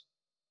us,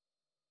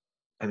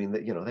 I mean,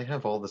 they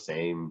have all the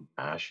same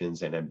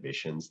passions and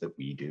ambitions that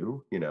we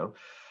do,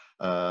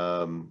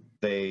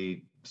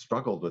 They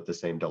struggled with the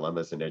same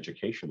dilemmas in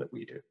education that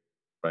we do,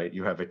 right?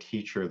 You have a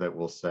teacher that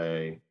will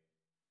say,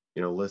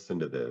 listen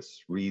to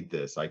this, read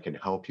this. I can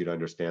help you to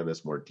understand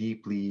this more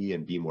deeply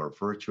and be more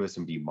virtuous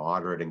and be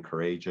moderate and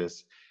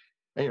courageous.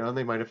 And,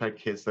 they might have had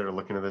kids that are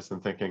looking at this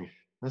and thinking,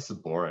 this is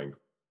boring.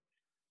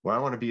 Well, I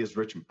want to be as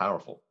rich and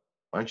powerful.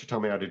 Why don't you tell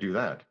me how to do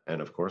that?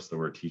 And of course, there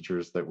were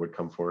teachers that would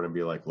come forward and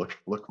be like,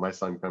 look, my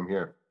son, come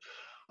here.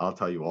 I'll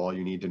tell you all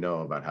you need to know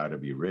about how to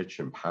be rich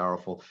and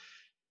powerful.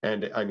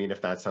 And I mean,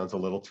 if that sounds a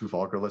little too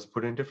vulgar, let's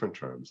put it in different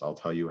terms. I'll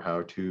tell you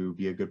how to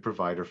be a good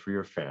provider for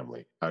your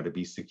family, how to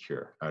be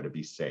secure, how to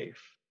be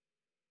safe.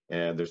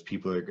 And there's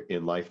people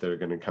in life that are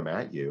going to come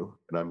at you,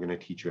 and I'm going to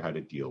teach you how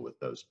to deal with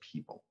those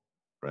people,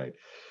 right?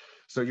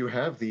 So you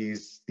have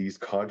these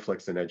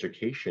conflicts in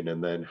education,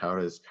 and then how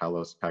does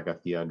Kalos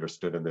Kagathia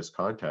understood in this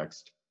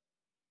context?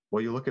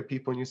 Well, you look at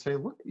people and you say,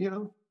 look,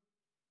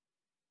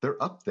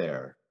 they're up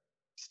there,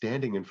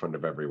 standing in front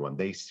of everyone.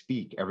 They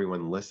speak,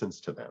 everyone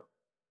listens to them.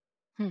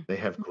 They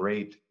have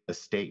great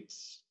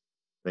estates.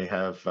 They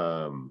have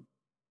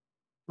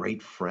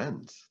great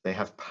friends. They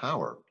have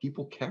power.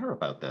 People care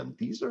about them.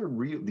 These are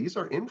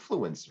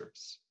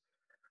influencers.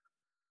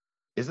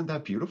 Isn't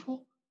that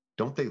beautiful?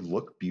 Don't they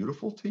look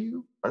beautiful to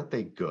you? Aren't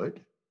they good?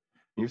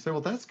 And you say,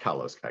 well, that's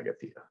Kalos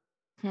Kagathia.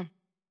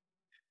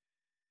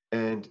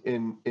 And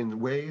in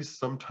ways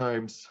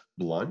sometimes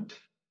blunt,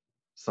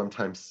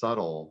 sometimes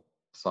subtle,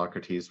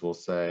 Socrates will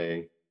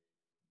say,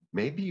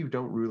 maybe you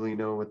don't really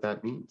know what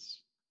that means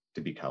to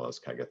be Kalos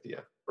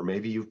Kagathia, or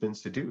maybe you've been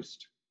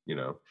seduced,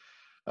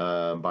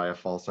 by a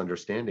false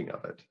understanding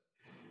of it.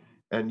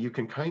 And you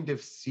can kind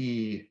of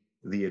see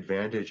the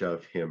advantage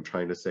of him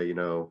trying to say,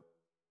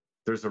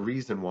 there's a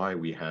reason why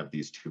we have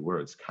these two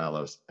words,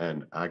 kalos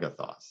and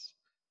agathos.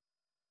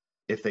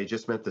 If they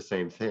just meant the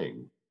same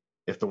thing,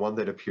 if the one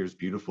that appears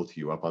beautiful to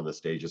you up on the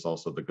stage is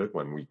also the good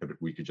one,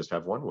 we could just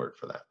have one word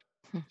for that.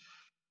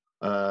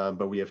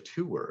 But we have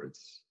two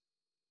words.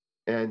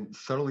 And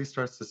subtly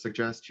starts to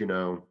suggest,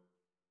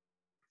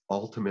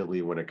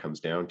 ultimately when it comes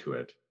down to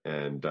it,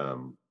 and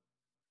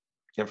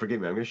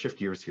forgive me, I'm going to shift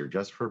gears here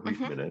just for a brief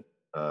minute.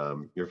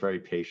 You're very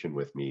patient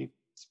with me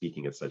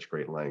speaking at such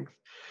great length.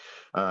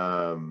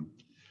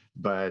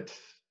 But,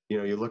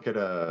 you look at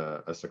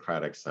a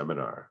Socratic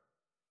seminar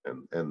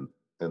and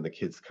the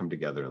kids come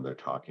together and they're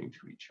talking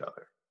to each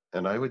other.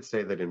 And I would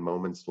say that in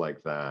moments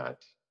like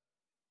that,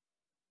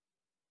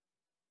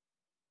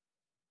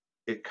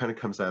 it kind of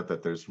comes out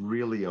that there's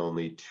really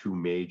only two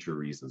major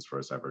reasons for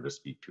us ever to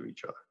speak to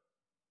each other.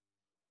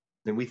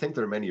 And we think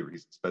there are many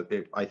reasons, but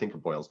I think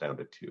it boils down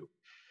to two.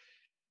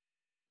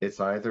 It's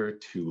either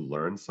to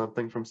learn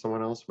something from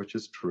someone else, which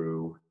is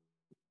true,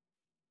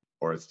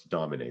 or it's to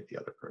dominate the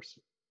other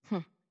person.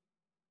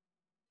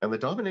 And the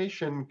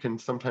domination can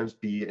sometimes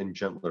be in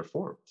gentler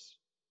forms.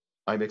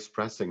 I'm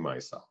expressing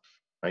myself.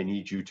 I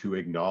need you to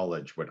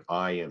acknowledge what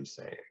I am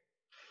saying.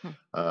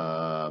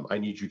 I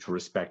need you to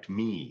respect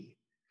me.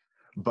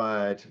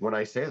 But when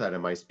I say that,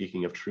 am I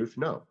speaking of truth?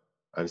 No,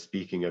 I'm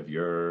speaking of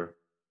your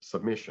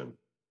submission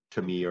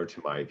to me or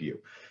to my view.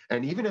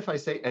 And even if I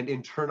say, and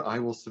in turn, I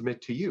will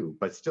submit to you,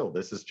 but still,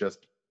 this is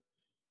just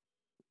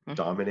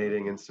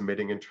dominating and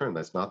submitting in turn.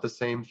 That's not the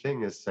same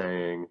thing as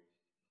saying,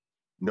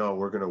 no,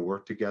 we're going to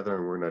work together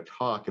and we're going to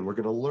talk and we're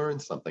going to learn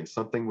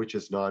something which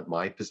is not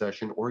my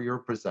possession or your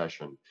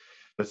possession,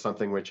 but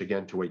something which,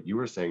 again, to what you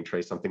were saying,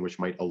 Trey, something which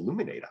might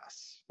illuminate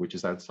us, which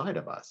is outside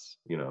of us,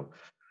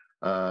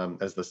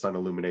 as the sun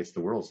illuminates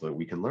the world so that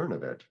we can learn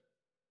of it.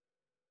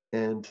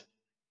 And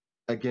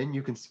again,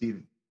 you can see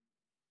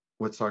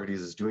what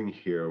Socrates is doing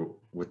here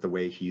with the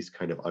way he's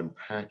kind of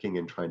unpacking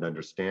and trying to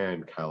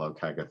understand Kalos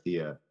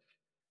Kagathia,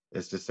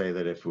 is to say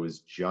that if it was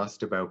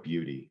just about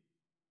beauty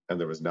and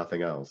there was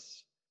nothing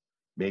else,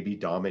 maybe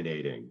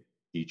dominating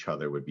each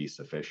other would be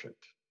sufficient.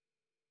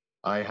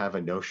 I have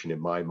a notion in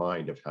my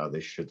mind of how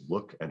this should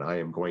look, and I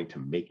am going to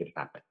make it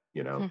happen,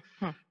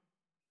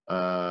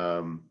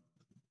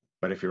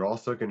 But if you're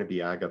also going to be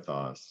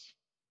agathos,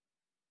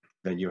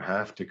 then you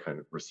have to kind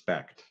of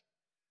respect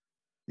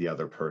the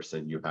other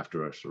person. You have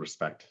to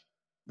respect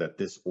that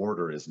this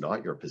order is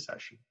not your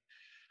possession.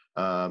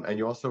 And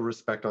you also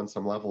respect on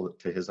some level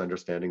to his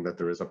understanding that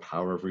there is a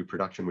power of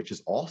reproduction, which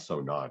is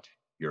also not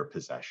your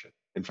possession.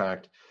 In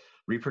fact,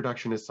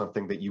 reproduction is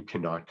something that you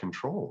cannot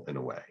control in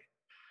a way.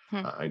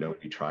 I know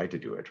he tried to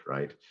do it,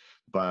 right?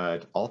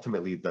 But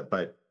ultimately,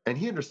 and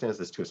he understands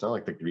this too. It's not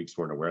like the Greeks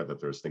weren't aware that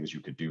there's things you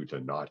could do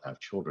to not have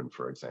children,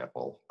 for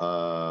example.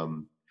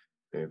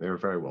 They were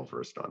very well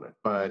versed on it.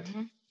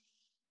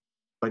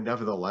 But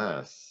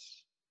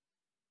nevertheless,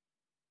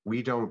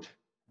 we don't,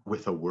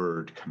 with a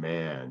word,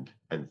 command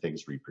and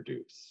things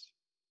reproduce,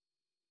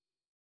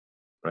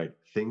 right?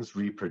 Things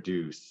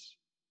reproduce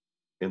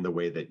in the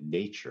way that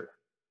nature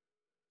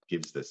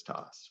gives this to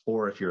us.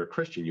 Or if you're a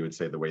Christian, you would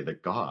say the way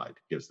that God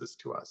gives this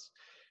to us.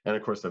 And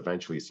of course,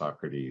 eventually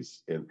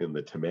Socrates in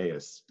the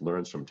Timaeus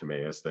learns from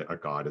Timaeus that a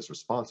God is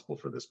responsible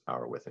for this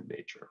power within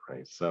nature,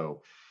 right?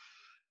 So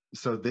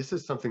this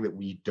is something that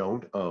we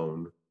don't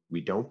own,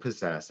 we don't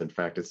possess. In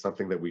fact, it's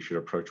something that we should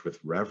approach with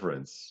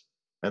reverence,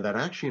 and that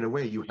actually, in a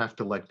way, you have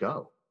to let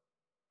go,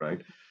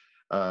 right?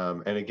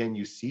 And again,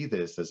 you see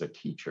this as a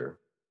teacher,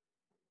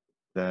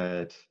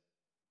 that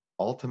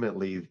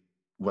ultimately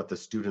what the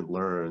student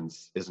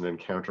learns is an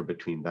encounter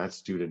between that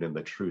student and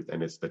the truth,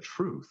 and it's the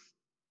truth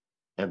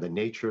and the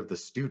nature of the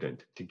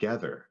student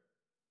together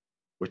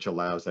which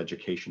allows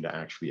education to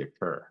actually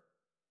occur.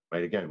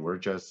 right? Again, we're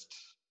just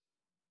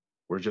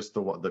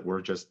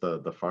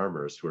the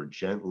farmers who are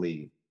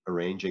gently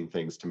arranging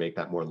things to make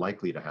that more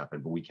likely to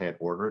happen, but we can't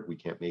order it, we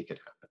can't make it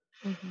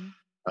happen.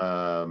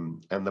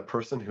 And the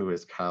person who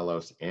is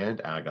kalos and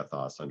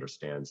agathos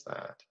understands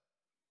that.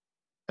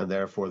 And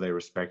therefore they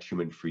respect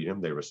human freedom,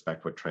 they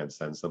respect what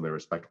transcends them, they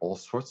respect all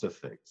sorts of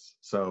things.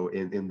 So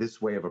in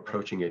this way of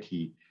approaching it,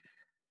 he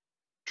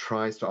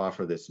tries to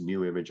offer this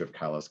new image of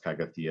kalos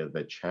kagathia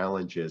that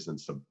challenges and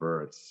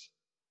subverts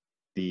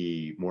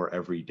the more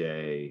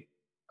everyday,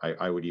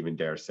 I would even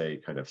dare say,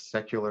 kind of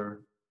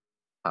secular,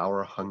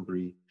 power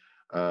hungry,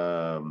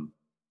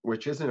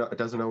 which it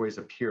doesn't always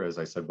appear, as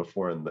I said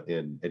before,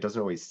 it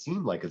doesn't always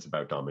seem like it's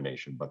about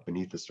domination, but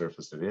beneath the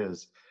surface it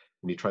is.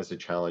 And he tries to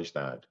challenge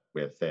that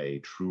with a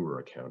truer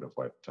account of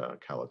what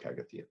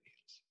Kalokagathia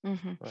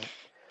means. Right.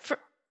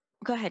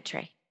 Go ahead,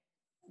 Trey.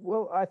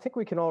 Well, I think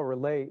we can all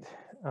relate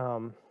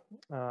to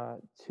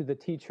the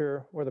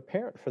teacher or the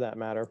parent, for that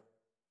matter,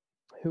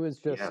 who is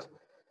just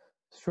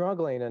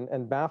struggling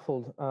and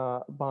baffled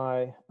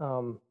by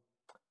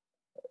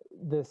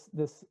this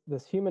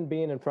human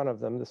being in front of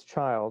them, this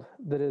child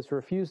that is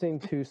refusing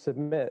to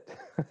submit,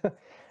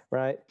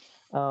 right?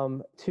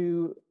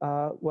 To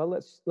well,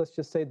 let's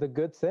just say the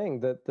good thing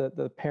that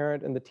the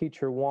parent and the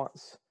teacher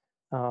wants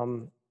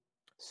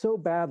so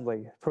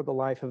badly for the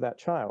life of that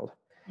child.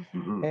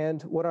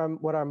 And what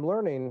I'm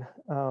learning,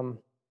 and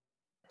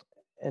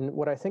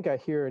what I think I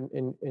hear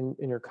in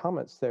your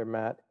comments there,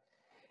 Matt,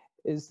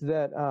 is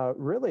that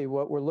really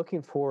what we're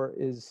looking for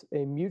is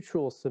a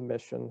mutual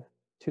submission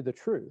to the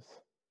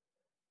truth,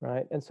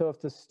 right? And so if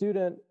the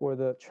student or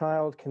the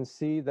child can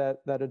see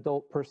that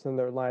adult person in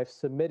their life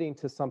submitting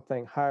to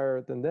something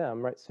higher than them,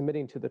 right,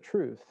 submitting to the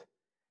truth,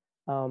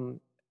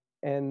 and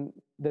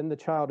then the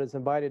child is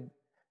invited,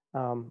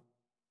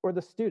 or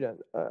the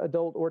student,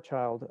 adult or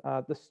child,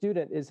 the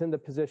student is in the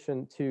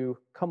position to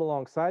come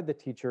alongside the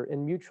teacher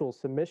in mutual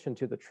submission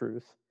to the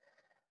truth.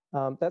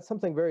 That's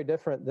something very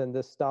different than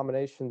this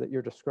domination that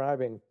you're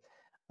describing.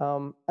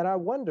 And I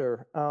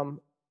wonder, I've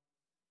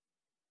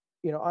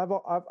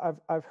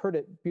heard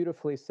it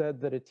beautifully said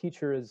that a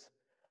teacher is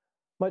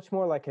much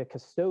more like a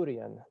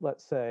custodian,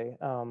 let's say,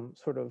 I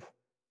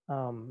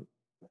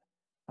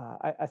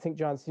think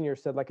John Sr.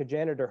 said like a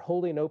janitor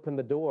holding open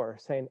the door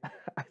saying,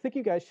 I think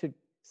you guys should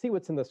see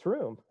what's in this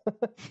room.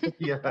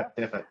 Yeah.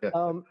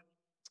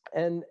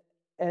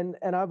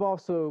 And I've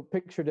also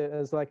pictured it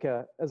as like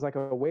a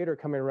waiter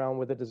coming around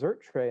with a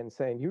dessert tray and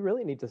saying, you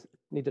really need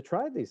to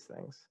try these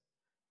things,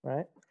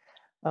 right?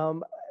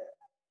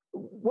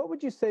 What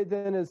would you say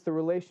then is the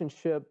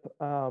relationship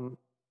of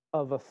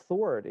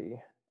authority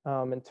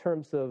in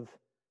terms of,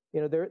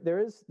 there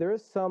is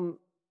some,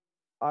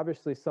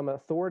 obviously some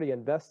authority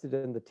invested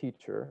in the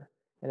teacher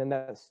and in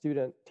that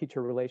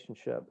student-teacher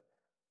relationship.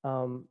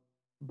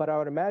 But I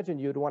would imagine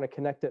you'd want to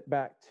connect it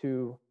back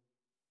to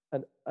a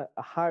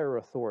higher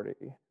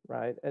authority,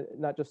 right? And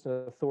not just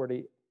an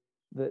authority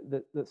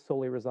that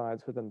solely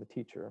resides within the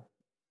teacher.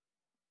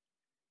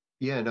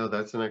 Yeah, no,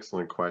 that's an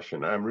excellent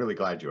question. I'm really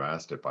glad you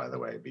asked it, by the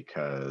way,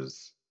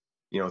 because,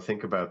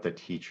 think about the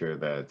teacher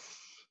that's,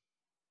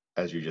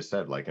 as you just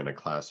said, like in a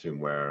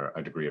classroom where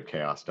a degree of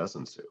chaos does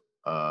ensue.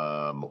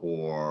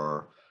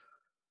 Or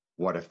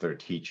what if they're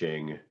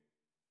teaching,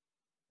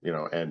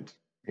 and,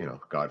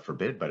 God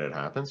forbid, but it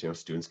happens,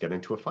 students get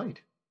into a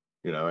fight,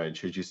 and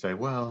should you say,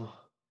 well,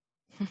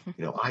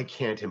 I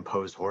can't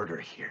impose order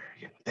here.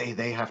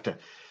 They have to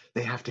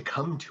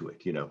come to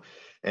it,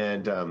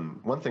 And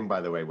one thing,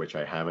 by the way, which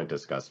I haven't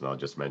discussed, and I'll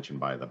just mention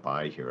by the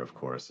by here, of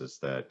course, is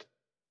that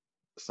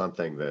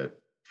something that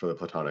for the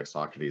Platonic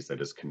Socrates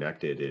that is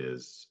connected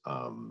is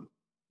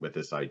with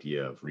this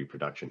idea of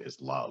reproduction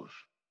is love.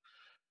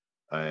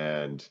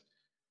 And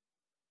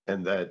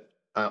that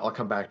I'll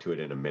come back to it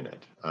in a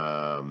minute.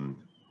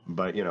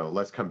 But,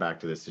 let's come back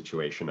to this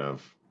situation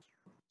of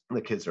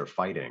the kids are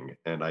fighting.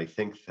 And I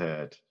think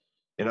that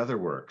in other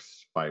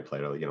works by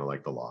Plato,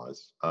 like the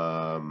Laws,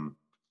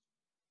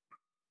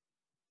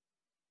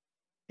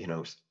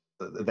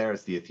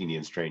 there's the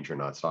Athenian stranger,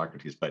 not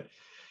Socrates, but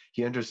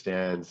he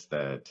understands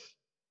that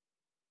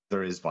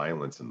there is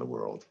violence in the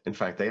world. In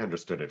fact, they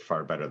understood it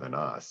far better than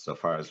us. So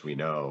far as we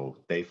know,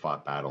 they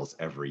fought battles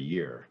every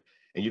year.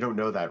 And you don't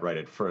know that right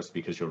at first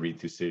because you'll read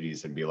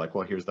Thucydides and be like,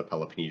 well, here's the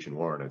Peloponnesian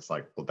War. And it's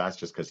like, well, that's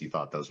just because he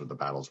thought those were the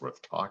battles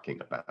worth talking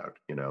about,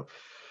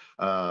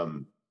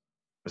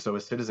 So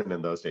a citizen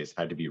in those days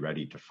had to be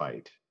ready to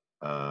fight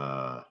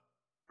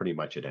pretty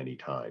much at any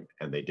time.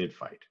 And they did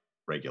fight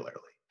regularly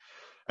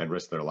and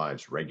risk their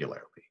lives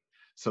regularly.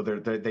 So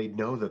they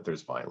know that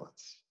there's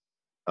violence.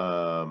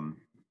 And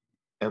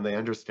they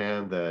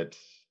understand that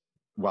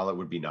while it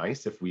would be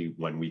nice if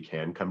when we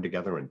can come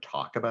together and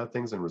talk about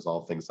things and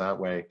resolve things that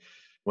way,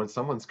 when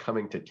someone's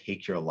coming to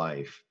take your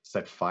life,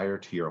 set fire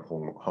to your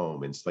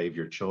home, enslave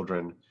your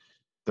children,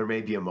 there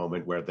may be a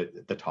moment where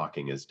the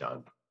talking is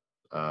done.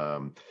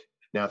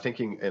 Now,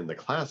 thinking in the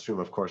classroom,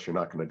 of course, you're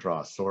not going to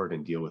draw a sword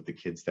and deal with the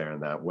kids there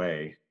in that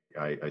way.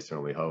 I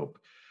certainly hope.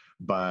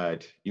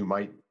 But you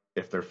might,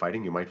 if they're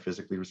fighting, you might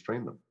physically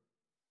restrain them.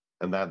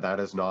 and that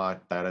is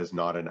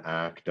not an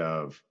act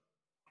of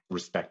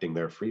respecting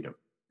their freedom.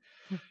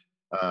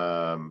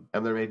 And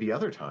there may be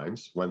other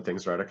times when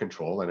things are out of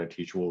control and a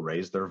teacher will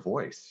raise their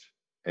voice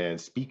and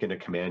speak in a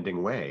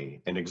commanding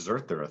way and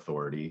exert their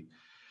authority.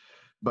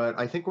 But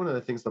I think one of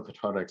the things the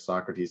Platonic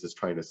Socrates is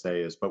trying to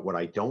say is, but what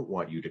I don't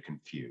want you to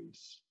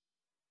confuse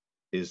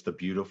is the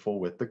beautiful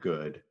with the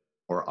good,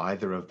 or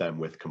either of them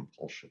with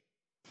compulsion.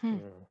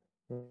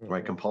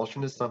 Right?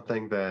 Compulsion is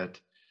something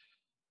that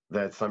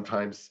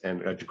sometimes,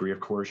 and a degree of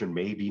coercion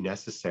may be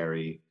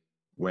necessary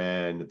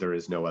when there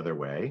is no other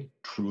way,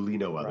 truly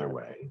no other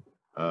way,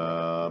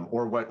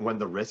 or when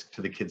the risk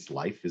to the kid's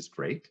life is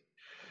great,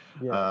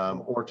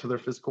 or to their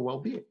physical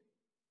well-being.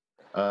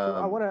 So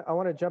I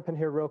want to jump in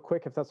here real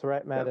quick, if that's all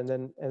right, Matt, Yeah.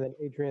 and then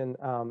Adrian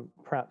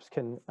perhaps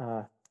can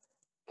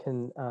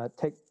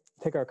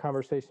take our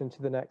conversation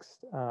to the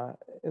next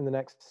in the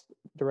next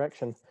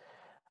direction.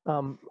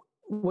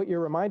 What you're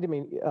reminding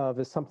me of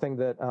is something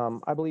that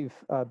I believe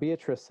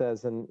Beatrice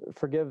says, and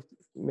forgive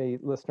me,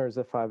 listeners,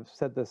 if I've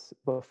said this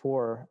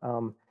before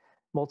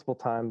multiple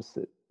times.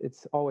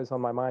 It's always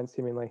on my mind,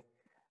 seemingly.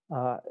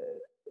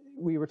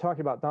 We were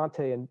talking about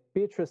Dante, and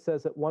Beatrice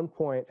says at one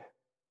point,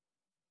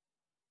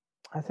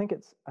 I think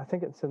it's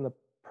in the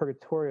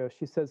Purgatorio.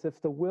 She says,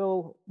 "If the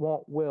will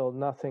won't will,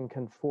 nothing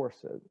can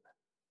force it."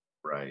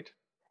 Right.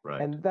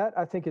 And that,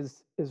 I think,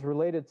 is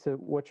related to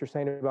what you're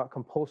saying about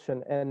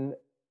compulsion. And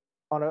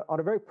on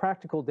a very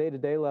practical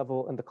day-to-day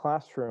level in the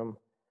classroom,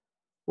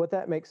 what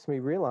that makes me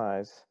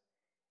realize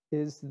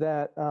is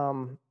that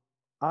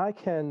I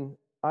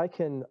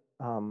can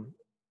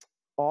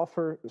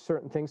offer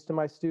certain things to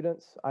my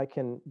students. I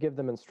can give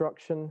them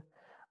instruction.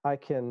 I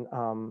can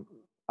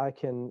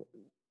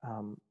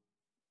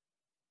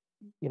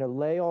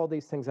lay all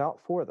these things out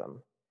for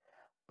them,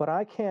 but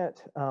I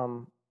can't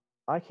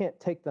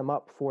take them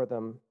up for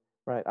them,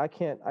 right? I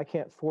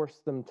can't force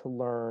them to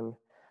learn.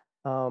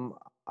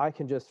 I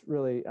can just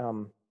really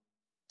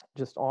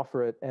just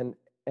offer it and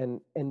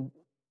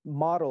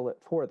model it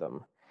for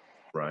them.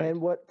 Right.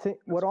 And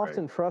what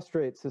often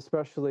frustrates,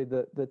 especially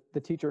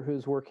the teacher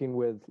who's working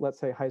with, let's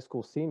say, high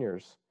school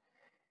seniors,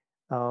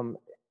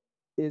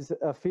 is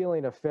a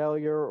feeling of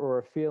failure, or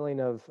a feeling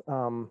of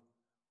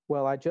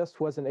well, I just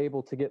wasn't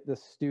able to get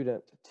this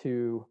student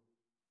to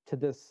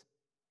this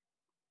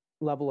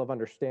level of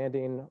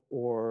understanding,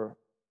 or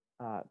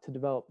to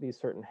develop these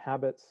certain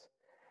habits.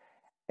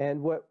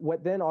 And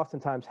what then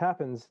oftentimes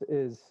happens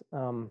is,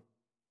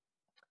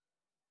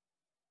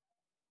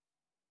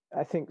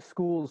 I think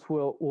schools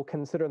will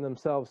consider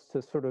themselves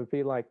to sort of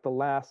be like the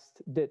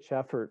last ditch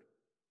effort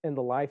in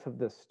the life of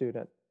this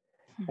student,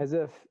 as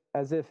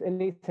if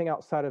anything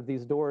outside of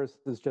these doors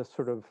is just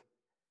sort of,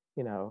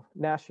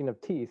 gnashing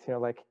of teeth,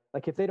 like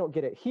if they don't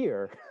get it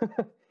here,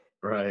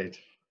 Right.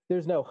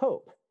 there's no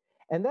hope.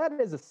 And that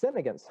is a sin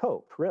against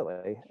hope,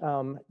 really,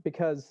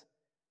 because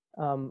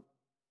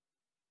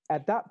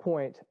at that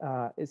point,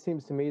 it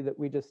seems to me that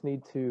we just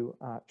need to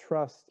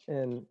trust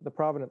in the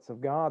providence of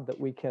God, that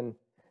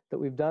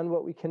we've done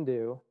what we can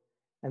do,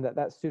 and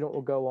that student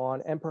will go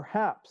on. And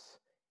perhaps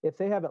if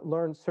they haven't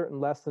learned certain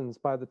lessons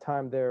by the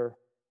time they're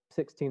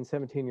 16,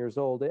 17 years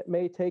old, it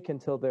may take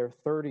until they're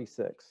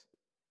 36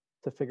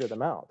 to figure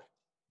them out.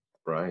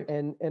 Right.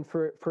 And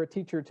for a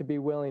teacher to be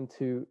willing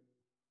to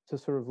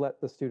sort of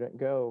let the student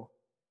go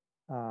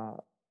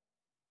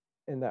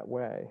in that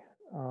way,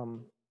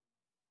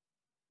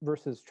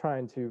 versus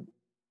trying to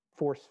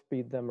force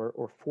feed them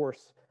or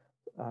force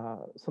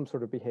some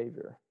sort of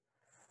behavior.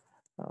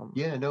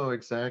 Yeah, no,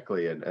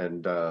 exactly.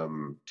 And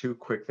two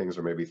quick things,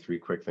 or maybe three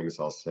quick things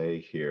I'll say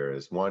here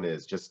is, one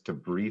is just to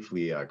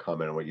briefly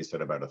comment on what you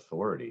said about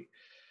authority.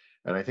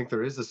 And I think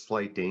there is a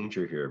slight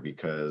danger here,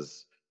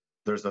 because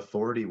there's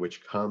authority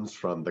which comes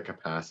from the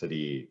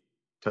capacity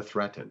to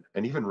threaten.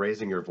 And even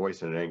raising your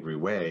voice in an angry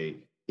way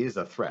is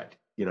a threat.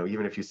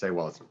 Even if you say,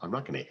 well, I'm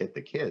not going to hit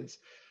the kids,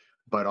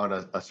 but on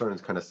a certain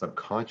kind of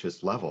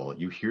subconscious level,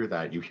 you hear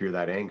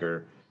that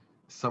anger.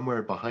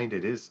 Somewhere behind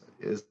it is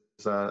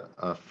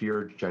a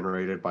fear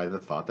generated by the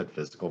thought that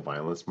physical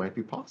violence might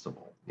be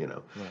possible,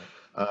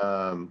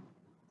 Right.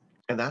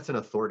 And that's an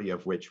authority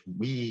of which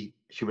we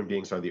human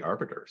beings are the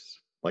arbiters.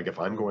 Like, if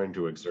I'm going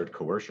to exert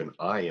coercion,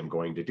 I am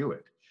going to do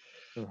it.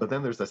 But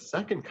then there's a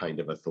second kind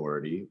of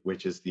authority,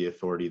 which is the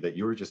authority that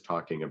you were just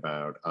talking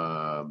about,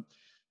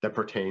 that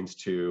pertains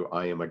to,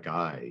 I am a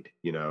guide,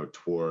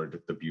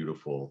 toward the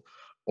beautiful,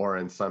 or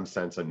in some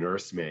sense a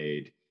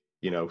nursemaid,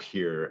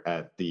 here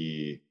at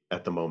the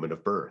moment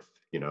of birth,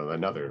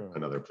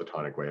 another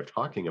Platonic way of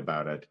talking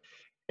about it.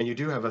 And you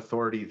do have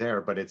authority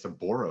there, but it's a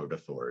borrowed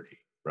authority,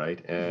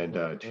 right? And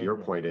to your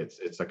point,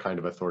 it's a kind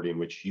of authority in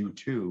which you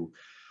too,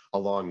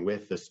 along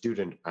with the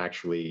student,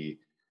 actually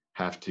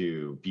have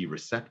to be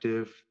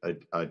receptive,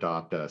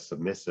 adopt a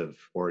submissive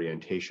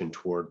orientation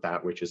toward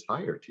that which is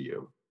higher to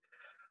you.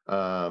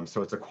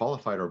 So it's a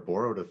qualified or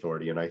borrowed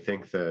authority. And I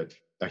think that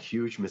a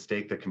huge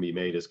mistake that can be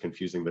made is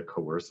confusing the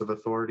coercive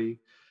authority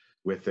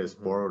with this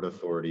borrowed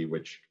authority,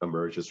 which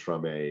emerges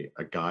from a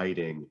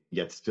guiding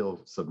yet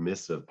still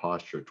submissive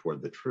posture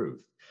toward the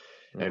truth.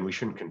 and we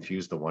shouldn't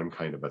confuse the one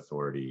kind of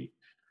authority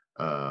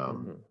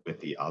with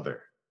the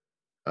other.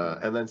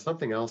 And then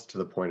something else to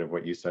the point of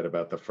what you said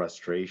about the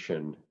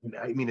frustration.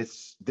 I mean,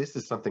 this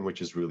is something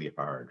which is really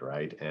hard,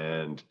 right?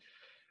 And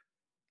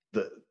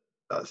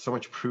so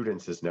much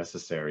prudence is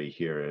necessary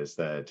here, is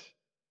that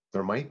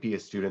there might be a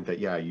student that,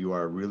 yeah, you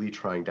are really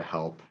trying to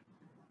help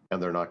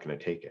and they're not going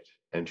to take it.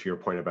 And to your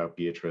point about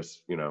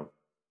Beatrice, you know,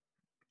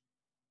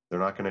 they're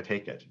not going to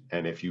take it.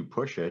 And if you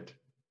push it,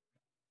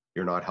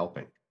 you're not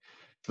helping.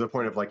 To the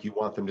point of like, you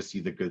want them to see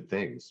the good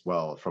things.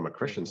 Well, from a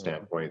Christian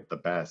standpoint, the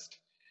best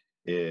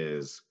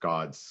is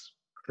God's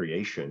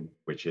creation,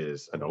 which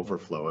is an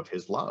overflow of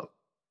his love.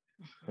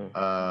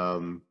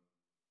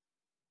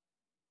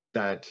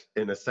 That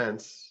in a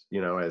sense,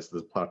 you know, as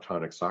the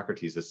Platonic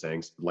Socrates is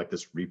saying, like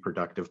this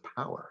reproductive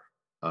power,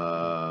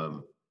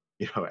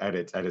 you know, at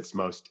its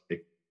most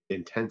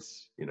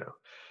intense, you know.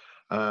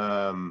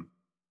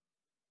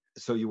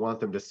 So you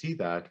want them to see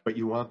that, but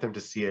you want them to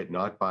see it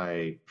not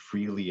by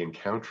freely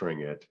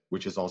encountering it,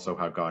 which is also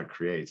how God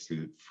creates,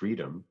 through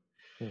freedom.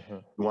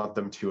 You want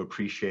them to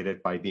appreciate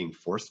it by being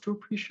forced to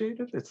appreciate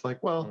it. It's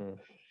like, well,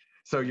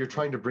 so you're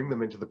trying to bring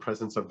them into the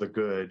presence of the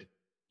good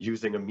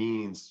using a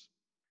means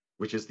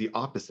which is the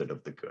opposite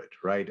of the good,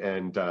 right?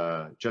 And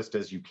just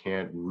as you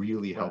can't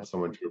really help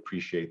someone to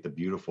appreciate the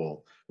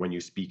beautiful when you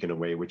speak in a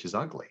way which is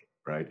ugly,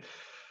 right?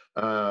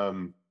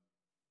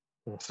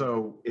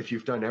 So if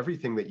you've done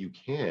everything that you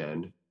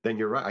can, then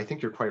you're right. I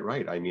think you're quite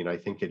right. I mean, I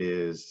think it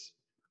is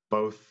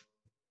both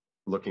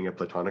looking at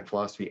Platonic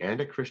philosophy and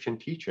at Christian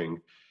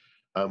teaching,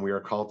 we are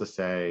called to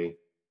say,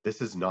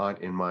 this is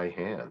not in my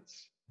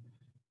hands.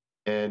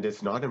 And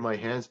it's not in my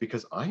hands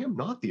because I am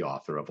not the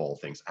author of all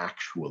things,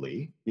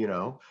 actually, you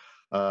know.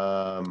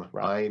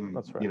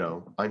 You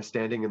know, I'm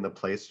standing in the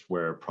place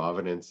where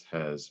providence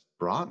has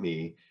brought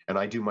me, and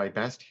I do my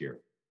best here.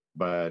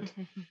 But,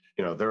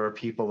 you know, there are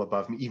people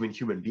above me, even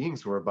human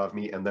beings who are above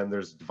me, and then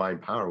there's divine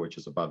power, which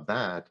is above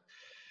that.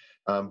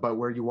 But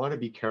where you want to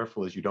be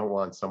careful is you don't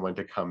want someone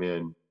to come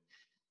in,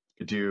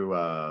 do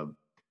a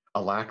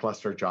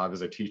lackluster job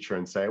as a teacher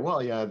and say,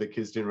 well, yeah, the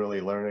kids didn't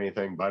really learn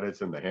anything, but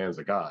it's in the hands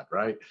of God,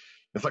 right?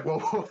 It's like,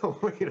 well,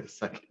 wait a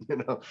second, you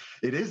know,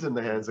 it is in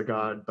the hands of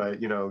God,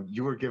 but, you know,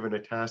 you were given a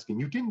task and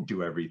you didn't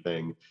do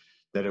everything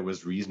that it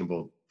was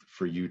reasonable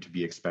for you to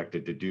be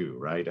expected to do,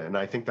 right? And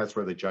I think that's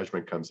where the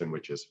judgment comes in,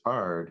 which is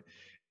hard,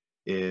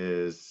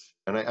 is,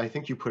 and I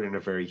think you put it in a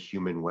very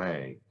human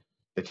way,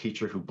 the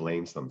teacher who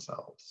blames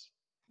themselves.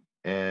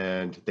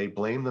 And they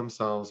blame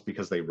themselves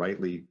because they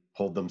rightly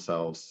hold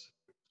themselves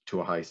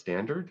to a high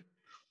standard,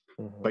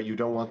 but you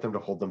don't want them to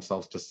hold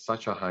themselves to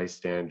such a high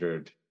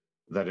standard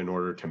that in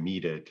order to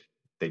meet it,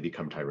 they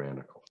become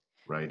tyrannical,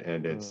 right?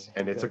 And it's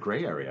a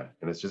gray area,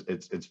 and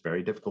it's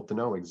very difficult to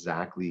know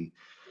exactly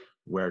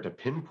where to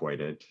pinpoint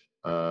it,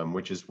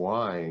 which is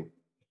why,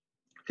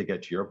 to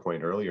get to your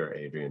point earlier,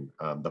 Adrian,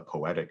 the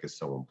poetic is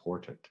so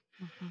important.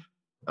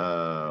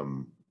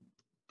 Plato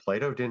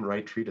didn't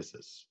write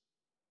treatises.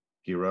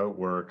 He wrote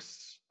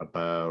works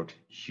about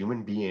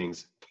human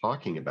beings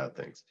talking about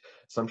things.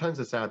 Sometimes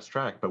it's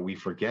abstract, but we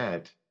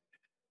forget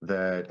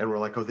that, and we're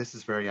like, oh, this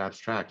is very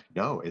abstract.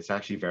 No, it's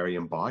actually very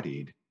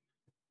embodied,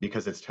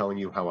 because it's telling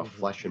you how a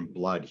flesh and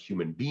blood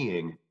human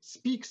being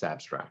speaks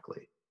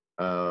abstractly.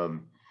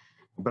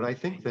 But I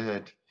think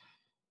that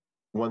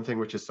one thing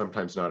which is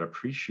sometimes not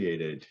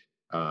appreciated,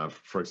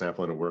 for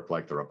example, in a work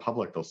like The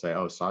Republic, they'll say,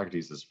 oh,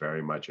 Socrates is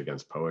very much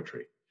against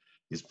poetry.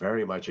 He's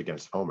very much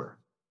against Homer.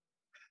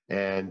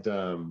 And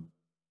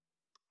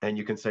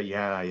you can say,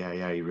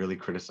 yeah, he really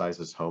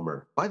criticizes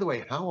Homer. By the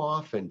way, how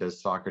often does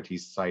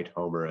Socrates cite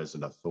Homer as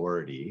an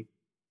authority?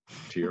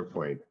 To your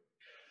point,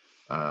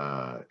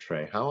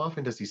 Trey, how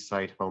often does he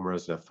cite Homer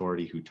as an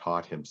authority who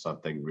taught him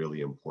something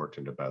really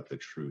important about the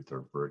truth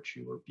or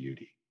virtue or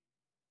beauty?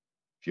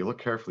 If you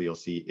look carefully, you'll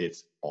see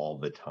it's all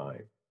the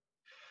time.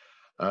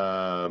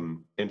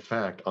 In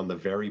fact, on the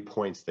very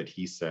points that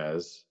he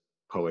says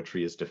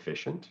poetry is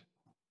deficient,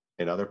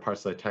 in other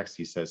parts of the text,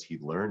 he says he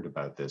learned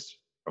about this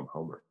from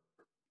Homer.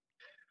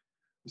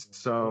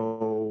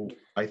 So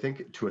I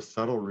think to a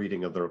subtle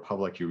reading of the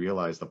Republic, you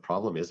realize the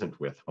problem isn't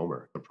with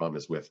Homer. The problem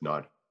is with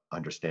not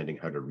understanding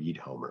how to read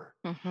Homer.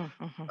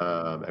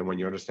 And when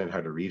you understand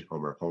how to read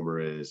Homer, Homer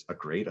is a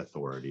great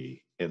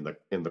authority in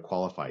the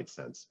qualified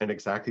sense, and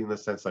exactly in the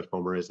sense that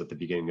Homer is at the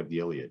beginning of the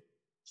Iliad.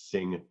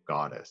 Sing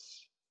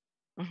goddess.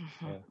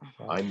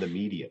 I'm the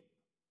medium.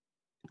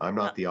 I'm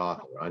not the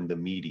author. I'm the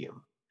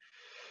medium.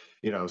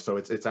 You know, so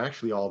it's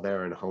actually all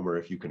there in Homer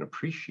if you can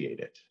appreciate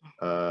it.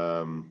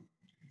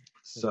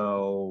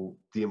 So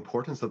the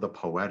importance of the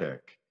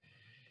poetic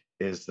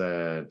is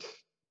that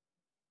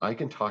I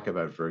can talk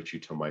about virtue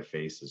till my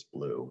face is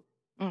blue.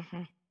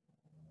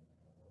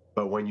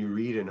 But when you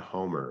read in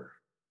Homer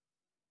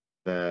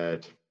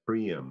that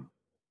Priam,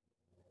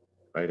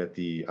 right at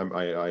the,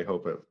 I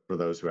hope for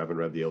those who haven't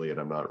read the Iliad,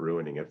 I'm not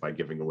ruining it by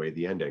giving away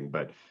the ending,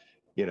 but,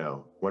 you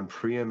know, when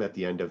Priam at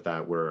the end of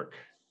that work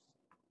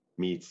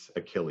meets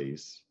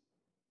Achilles,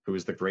 who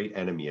is the great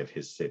enemy of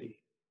his city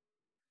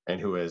and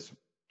who has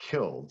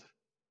killed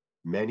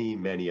many,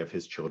 many of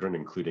his children,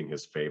 including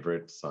his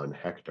favorite son,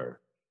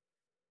 Hector.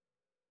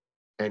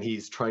 And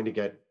he's trying to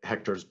get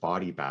Hector's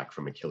body back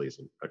from Achilles.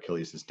 And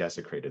Achilles has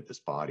desecrated this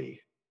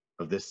body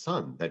of this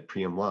son that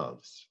Priam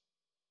loves.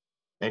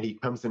 And he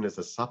comes in as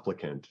a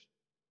supplicant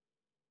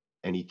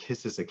and he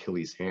kisses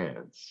Achilles'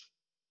 hands.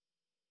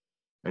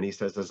 And he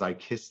says, as I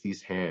kiss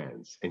these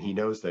hands, and he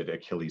knows that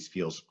Achilles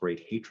feels great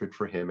hatred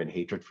for him and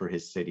hatred for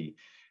his city.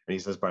 And he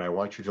says, but I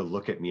want you to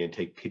look at me and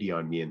take pity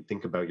on me and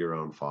think about your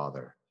own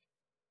father.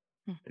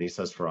 And he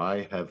says, for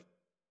I have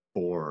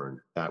borne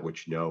that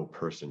which no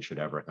person should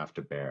ever have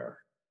to bear.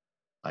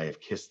 I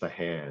have kissed the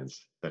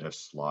hands that have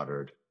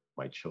slaughtered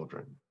my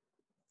children.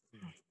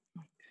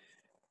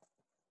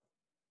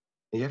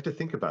 And you have to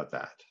think about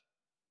that.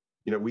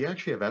 You know, we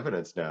actually have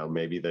evidence now,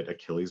 maybe that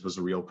Achilles was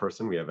a real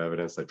person. We have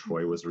evidence that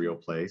Troy was a real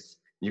place.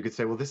 You could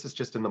say, well, this is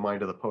just in the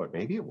mind of the poet.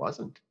 Maybe it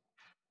wasn't.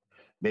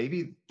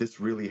 Maybe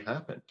this really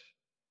happened.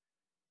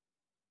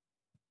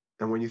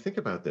 And when you think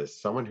about this,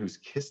 someone who's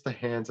kissed the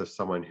hands of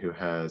someone who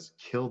has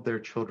killed their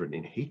children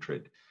in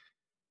hatred,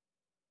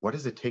 what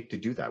does it take to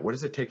do that? What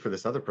does it take for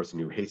this other person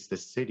who hates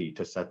this city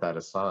to set that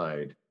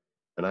aside?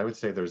 And I would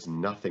say there's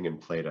nothing in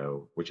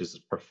Plato which is as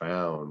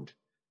profound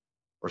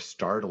or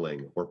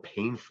startling or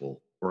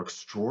painful or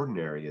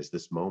extraordinary as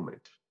this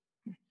moment.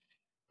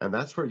 And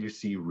that's where you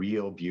see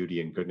real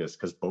beauty and goodness,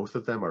 because both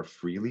of them are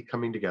freely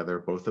coming together.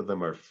 Both of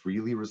them are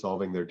freely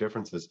resolving their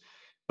differences,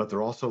 but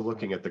they're also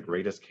looking at the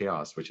greatest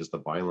chaos, which is the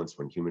violence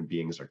when human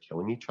beings are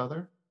killing each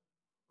other.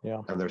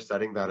 Yeah. And they're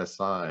setting that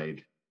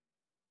aside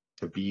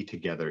to be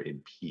together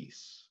in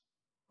peace.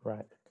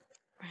 Right.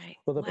 Right.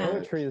 Well, the Wow.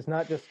 poetry is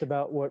not just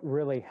about what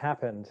really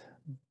happened,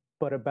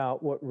 but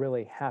about what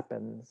really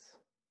happens.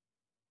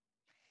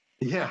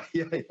 Yeah.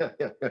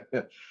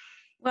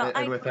 Well,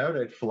 And without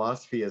it,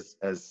 philosophy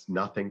has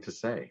nothing to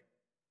say.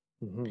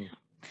 Mm-hmm.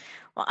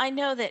 Well, I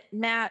know that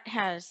Matt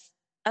has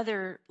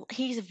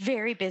he's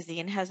very busy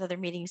and has other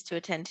meetings to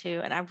attend to.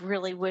 And I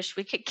really wish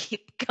we could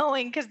keep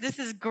going because this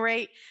is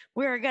great.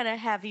 We're going to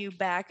have you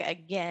back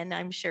again.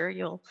 I'm sure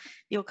you'll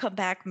come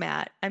back,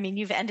 Matt. I mean,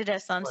 you've ended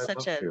us on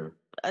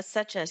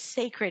such a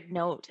sacred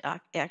note.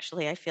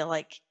 Actually, I feel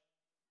like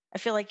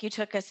you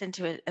took us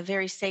into a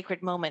very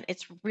sacred moment.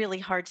 It's really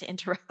hard to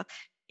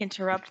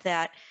interrupt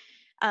that.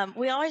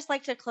 We always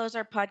like to close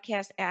our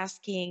podcast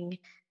asking,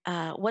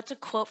 what's a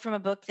quote from a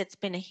book that's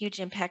been a huge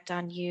impact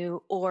on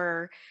you,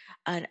 or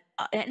an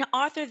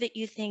author that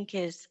you think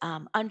is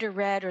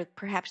underread, or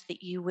perhaps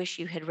that you wish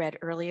you had read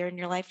earlier in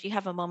your life? Do you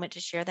have a moment to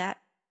share that?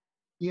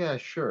 Yeah,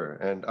 sure.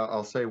 And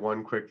I'll say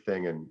one quick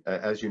thing. And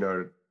as you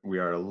know, we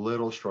are a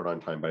little short on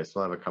time, but I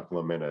still have a couple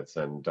of minutes.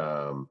 And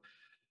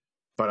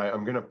but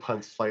I'm going to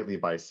punt slightly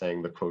by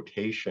saying the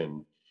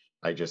quotation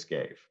I just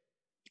gave.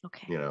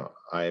 Okay. You know,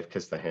 I have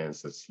kissed the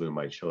hands that slew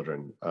my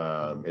children,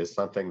 is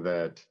something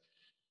that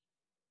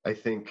I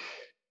think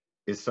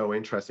is so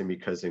interesting,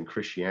 because in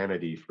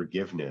Christianity,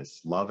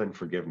 forgiveness, love and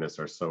forgiveness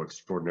are so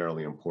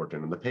extraordinarily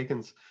important. And the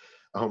pagans,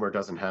 Homer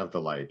doesn't have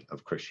the light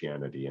of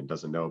Christianity and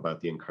doesn't know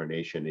about the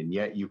incarnation. And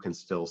yet you can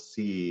still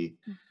see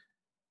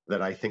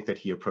that I think that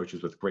he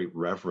approaches with great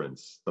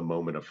reverence the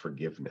moment of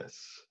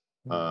forgiveness.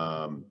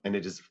 And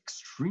it is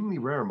extremely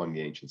rare among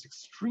the ancients,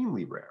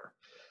 extremely rare,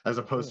 as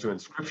opposed to in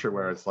scripture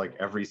where it's like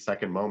every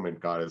second moment,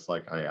 God is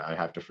like, I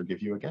have to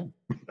forgive you again.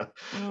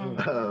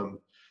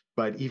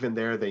 But even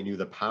there, they knew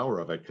the power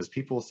of it, because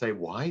people say,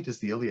 why does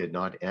the Iliad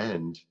not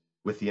end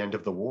with the end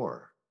of the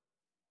war?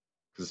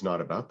 Because it's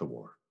not about the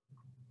war.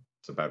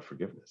 It's about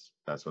forgiveness.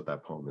 That's what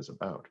that poem is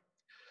about.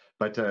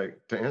 But to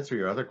answer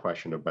your other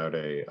question about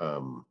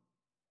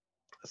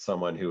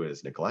someone who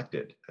is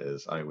neglected,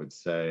 is I would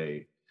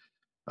say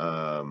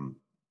the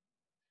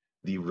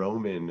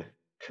Roman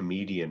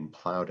comedian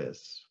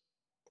Plautus.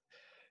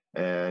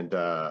 And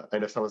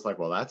if someone's like,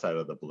 well, that's out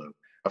of the blue.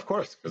 Of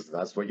course, because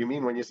that's what you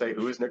mean when you say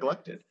who is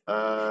neglected.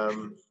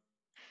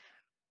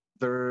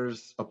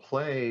 There's a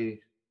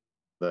play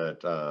that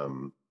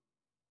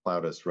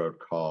Plautus wrote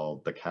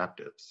called The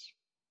Captives.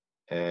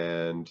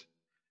 And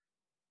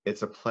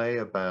it's a play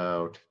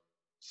about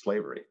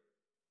slavery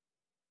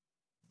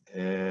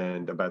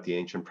and about the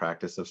ancient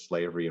practice of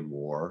slavery and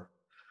war,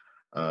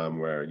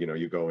 where, you know,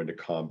 you go into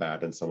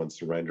combat and someone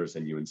surrenders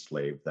and you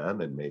enslave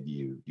them, and maybe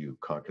you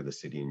conquer the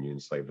city and you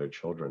enslave their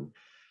children.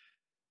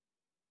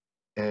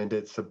 And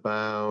it's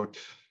about,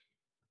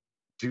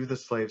 do the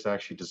slaves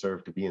actually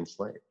deserve to be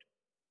enslaved?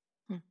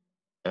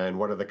 And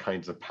what are the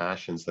kinds of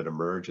passions that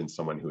emerge in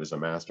someone who is a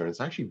master? And it's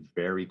actually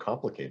very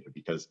complicated,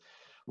 because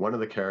one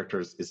of the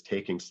characters is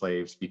taking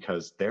slaves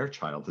because their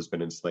child has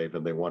been enslaved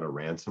and they want to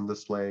ransom the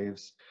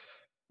slaves.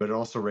 But it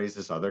also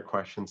raises other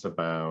questions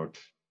about,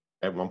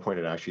 at one point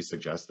it actually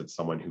suggests that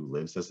someone who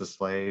lives as a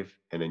slave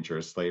and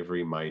endures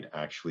slavery might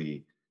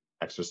actually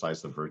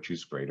exercise the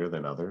virtues greater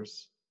than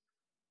others.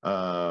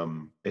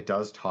 It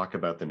does talk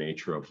about the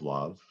nature of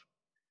love.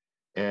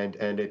 And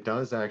it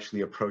does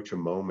actually approach a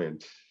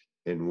moment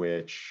in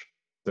which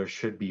there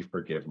should be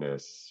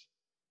forgiveness,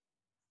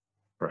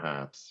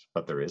 perhaps,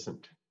 but there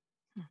isn't.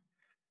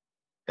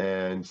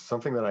 And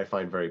something that I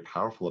find very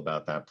powerful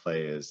about that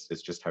play is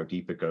just how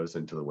deep it goes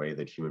into the way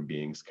that human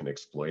beings can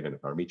exploit and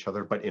harm each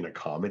other, but in a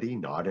comedy,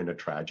 not in a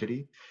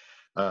tragedy.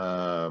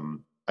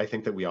 I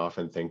think that we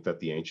often think that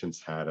the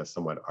ancients had a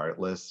somewhat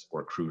artless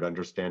or crude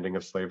understanding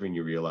of slavery, and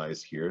you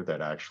realize here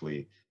that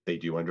actually they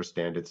do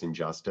understand its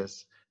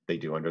injustice. They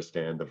do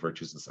understand the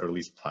virtues, or at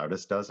least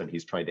Plautus does, and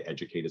he's trying to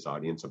educate his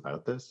audience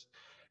about this.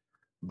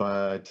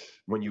 But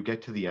when you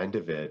get to the end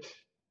of it,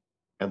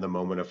 and the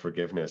moment of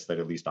forgiveness that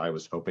at least I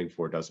was hoping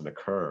for doesn't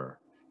occur,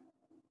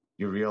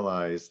 you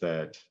realize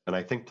that, and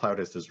I think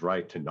Plautus is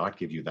right to not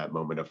give you that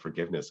moment of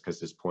forgiveness, because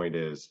his point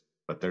is,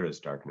 but there is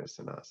darkness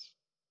in us.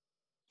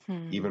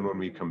 Even when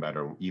we come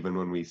better, even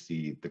when we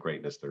see the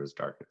greatness, there is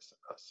darkness in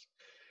us.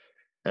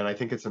 And I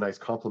think it's a nice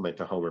compliment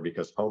to Homer,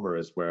 because Homer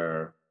is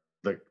where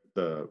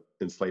the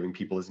enslaving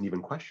people isn't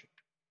even questioned,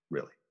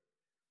 really.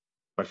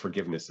 But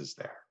forgiveness is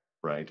there,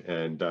 right?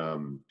 And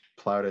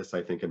Plautus,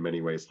 I think, in many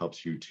ways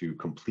helps you to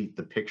complete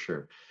the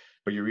picture.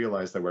 But you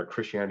realize that where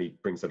Christianity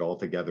brings it all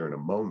together in a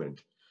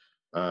moment,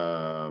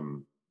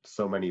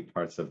 so many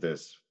parts of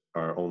this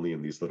are only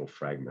in these little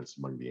fragments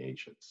among the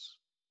ancients.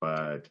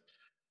 But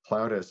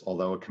Plautus,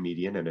 although a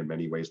comedian, and in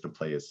many ways the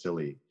play is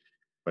silly,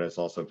 but it's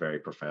also very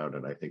profound.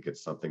 And I think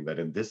it's something that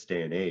in this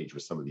day and age,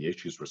 with some of the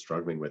issues we're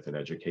struggling with in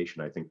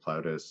education, I think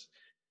Plautus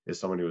is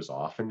someone who is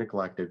often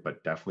neglected,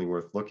 but definitely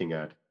worth looking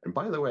at. And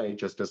by the way,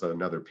 just as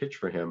another pitch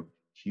for him,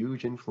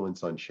 huge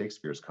influence on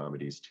Shakespeare's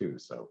comedies too.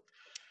 So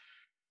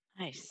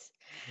Nice.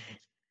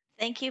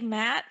 Thank you,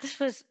 Matt. This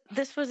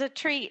was a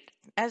treat,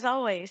 as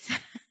always.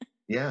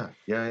 yeah.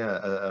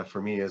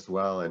 For me as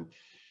well. And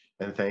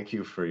thank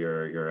you for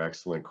your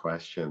excellent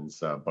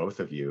questions, both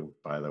of you,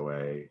 by the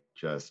way.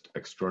 Just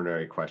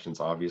extraordinary questions,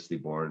 obviously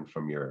born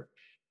from your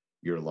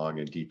long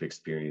and deep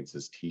experience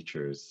as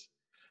teachers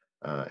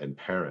and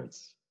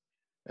parents.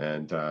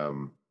 And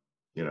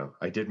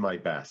I did my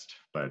best,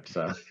 but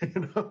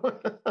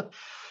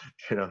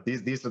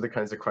these are the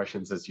kinds of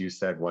questions, as you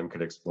said, one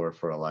could explore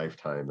for a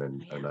lifetime,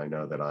 and I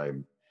know that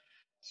I'm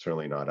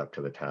certainly not up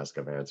to the task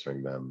of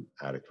answering them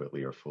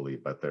adequately or fully,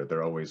 but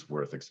they're always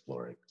worth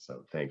exploring.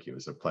 So thank you. It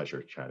was a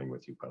pleasure chatting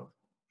with you both.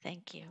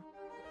 Thank you.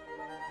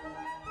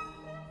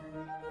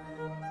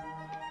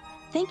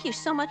 Thank you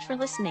so much for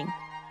listening.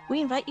 We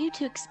invite you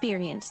to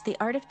experience the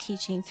art of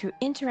teaching through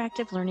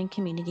interactive learning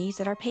communities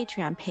at our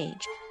Patreon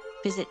page.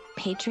 Visit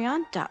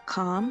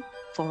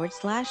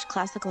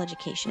patreon.com/classical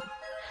education.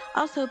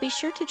 Also, be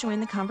sure to join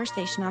the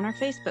conversation on our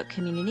Facebook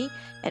community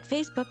at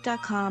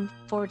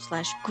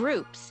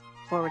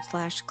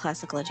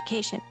facebook.com/groups/classical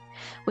education.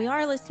 We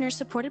are a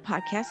listener-supported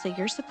podcast, so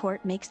your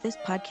support makes this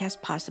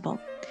podcast possible.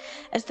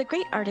 As the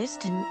great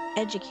artist and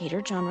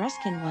educator John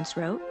Ruskin once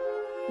wrote,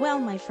 "Well,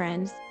 my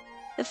friends,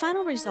 the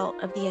final result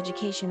of the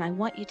education I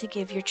want you to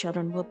give your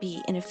children will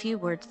be, in a few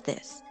words,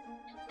 this.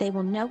 They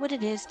will know what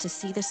it is to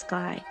see the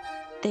sky.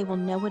 They will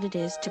know what it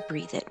is to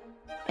breathe it.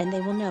 And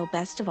they will know,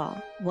 best of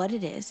all, what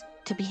it is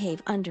to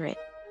behave under it,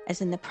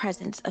 as in the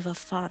presence of a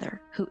Father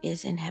who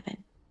is in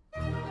heaven."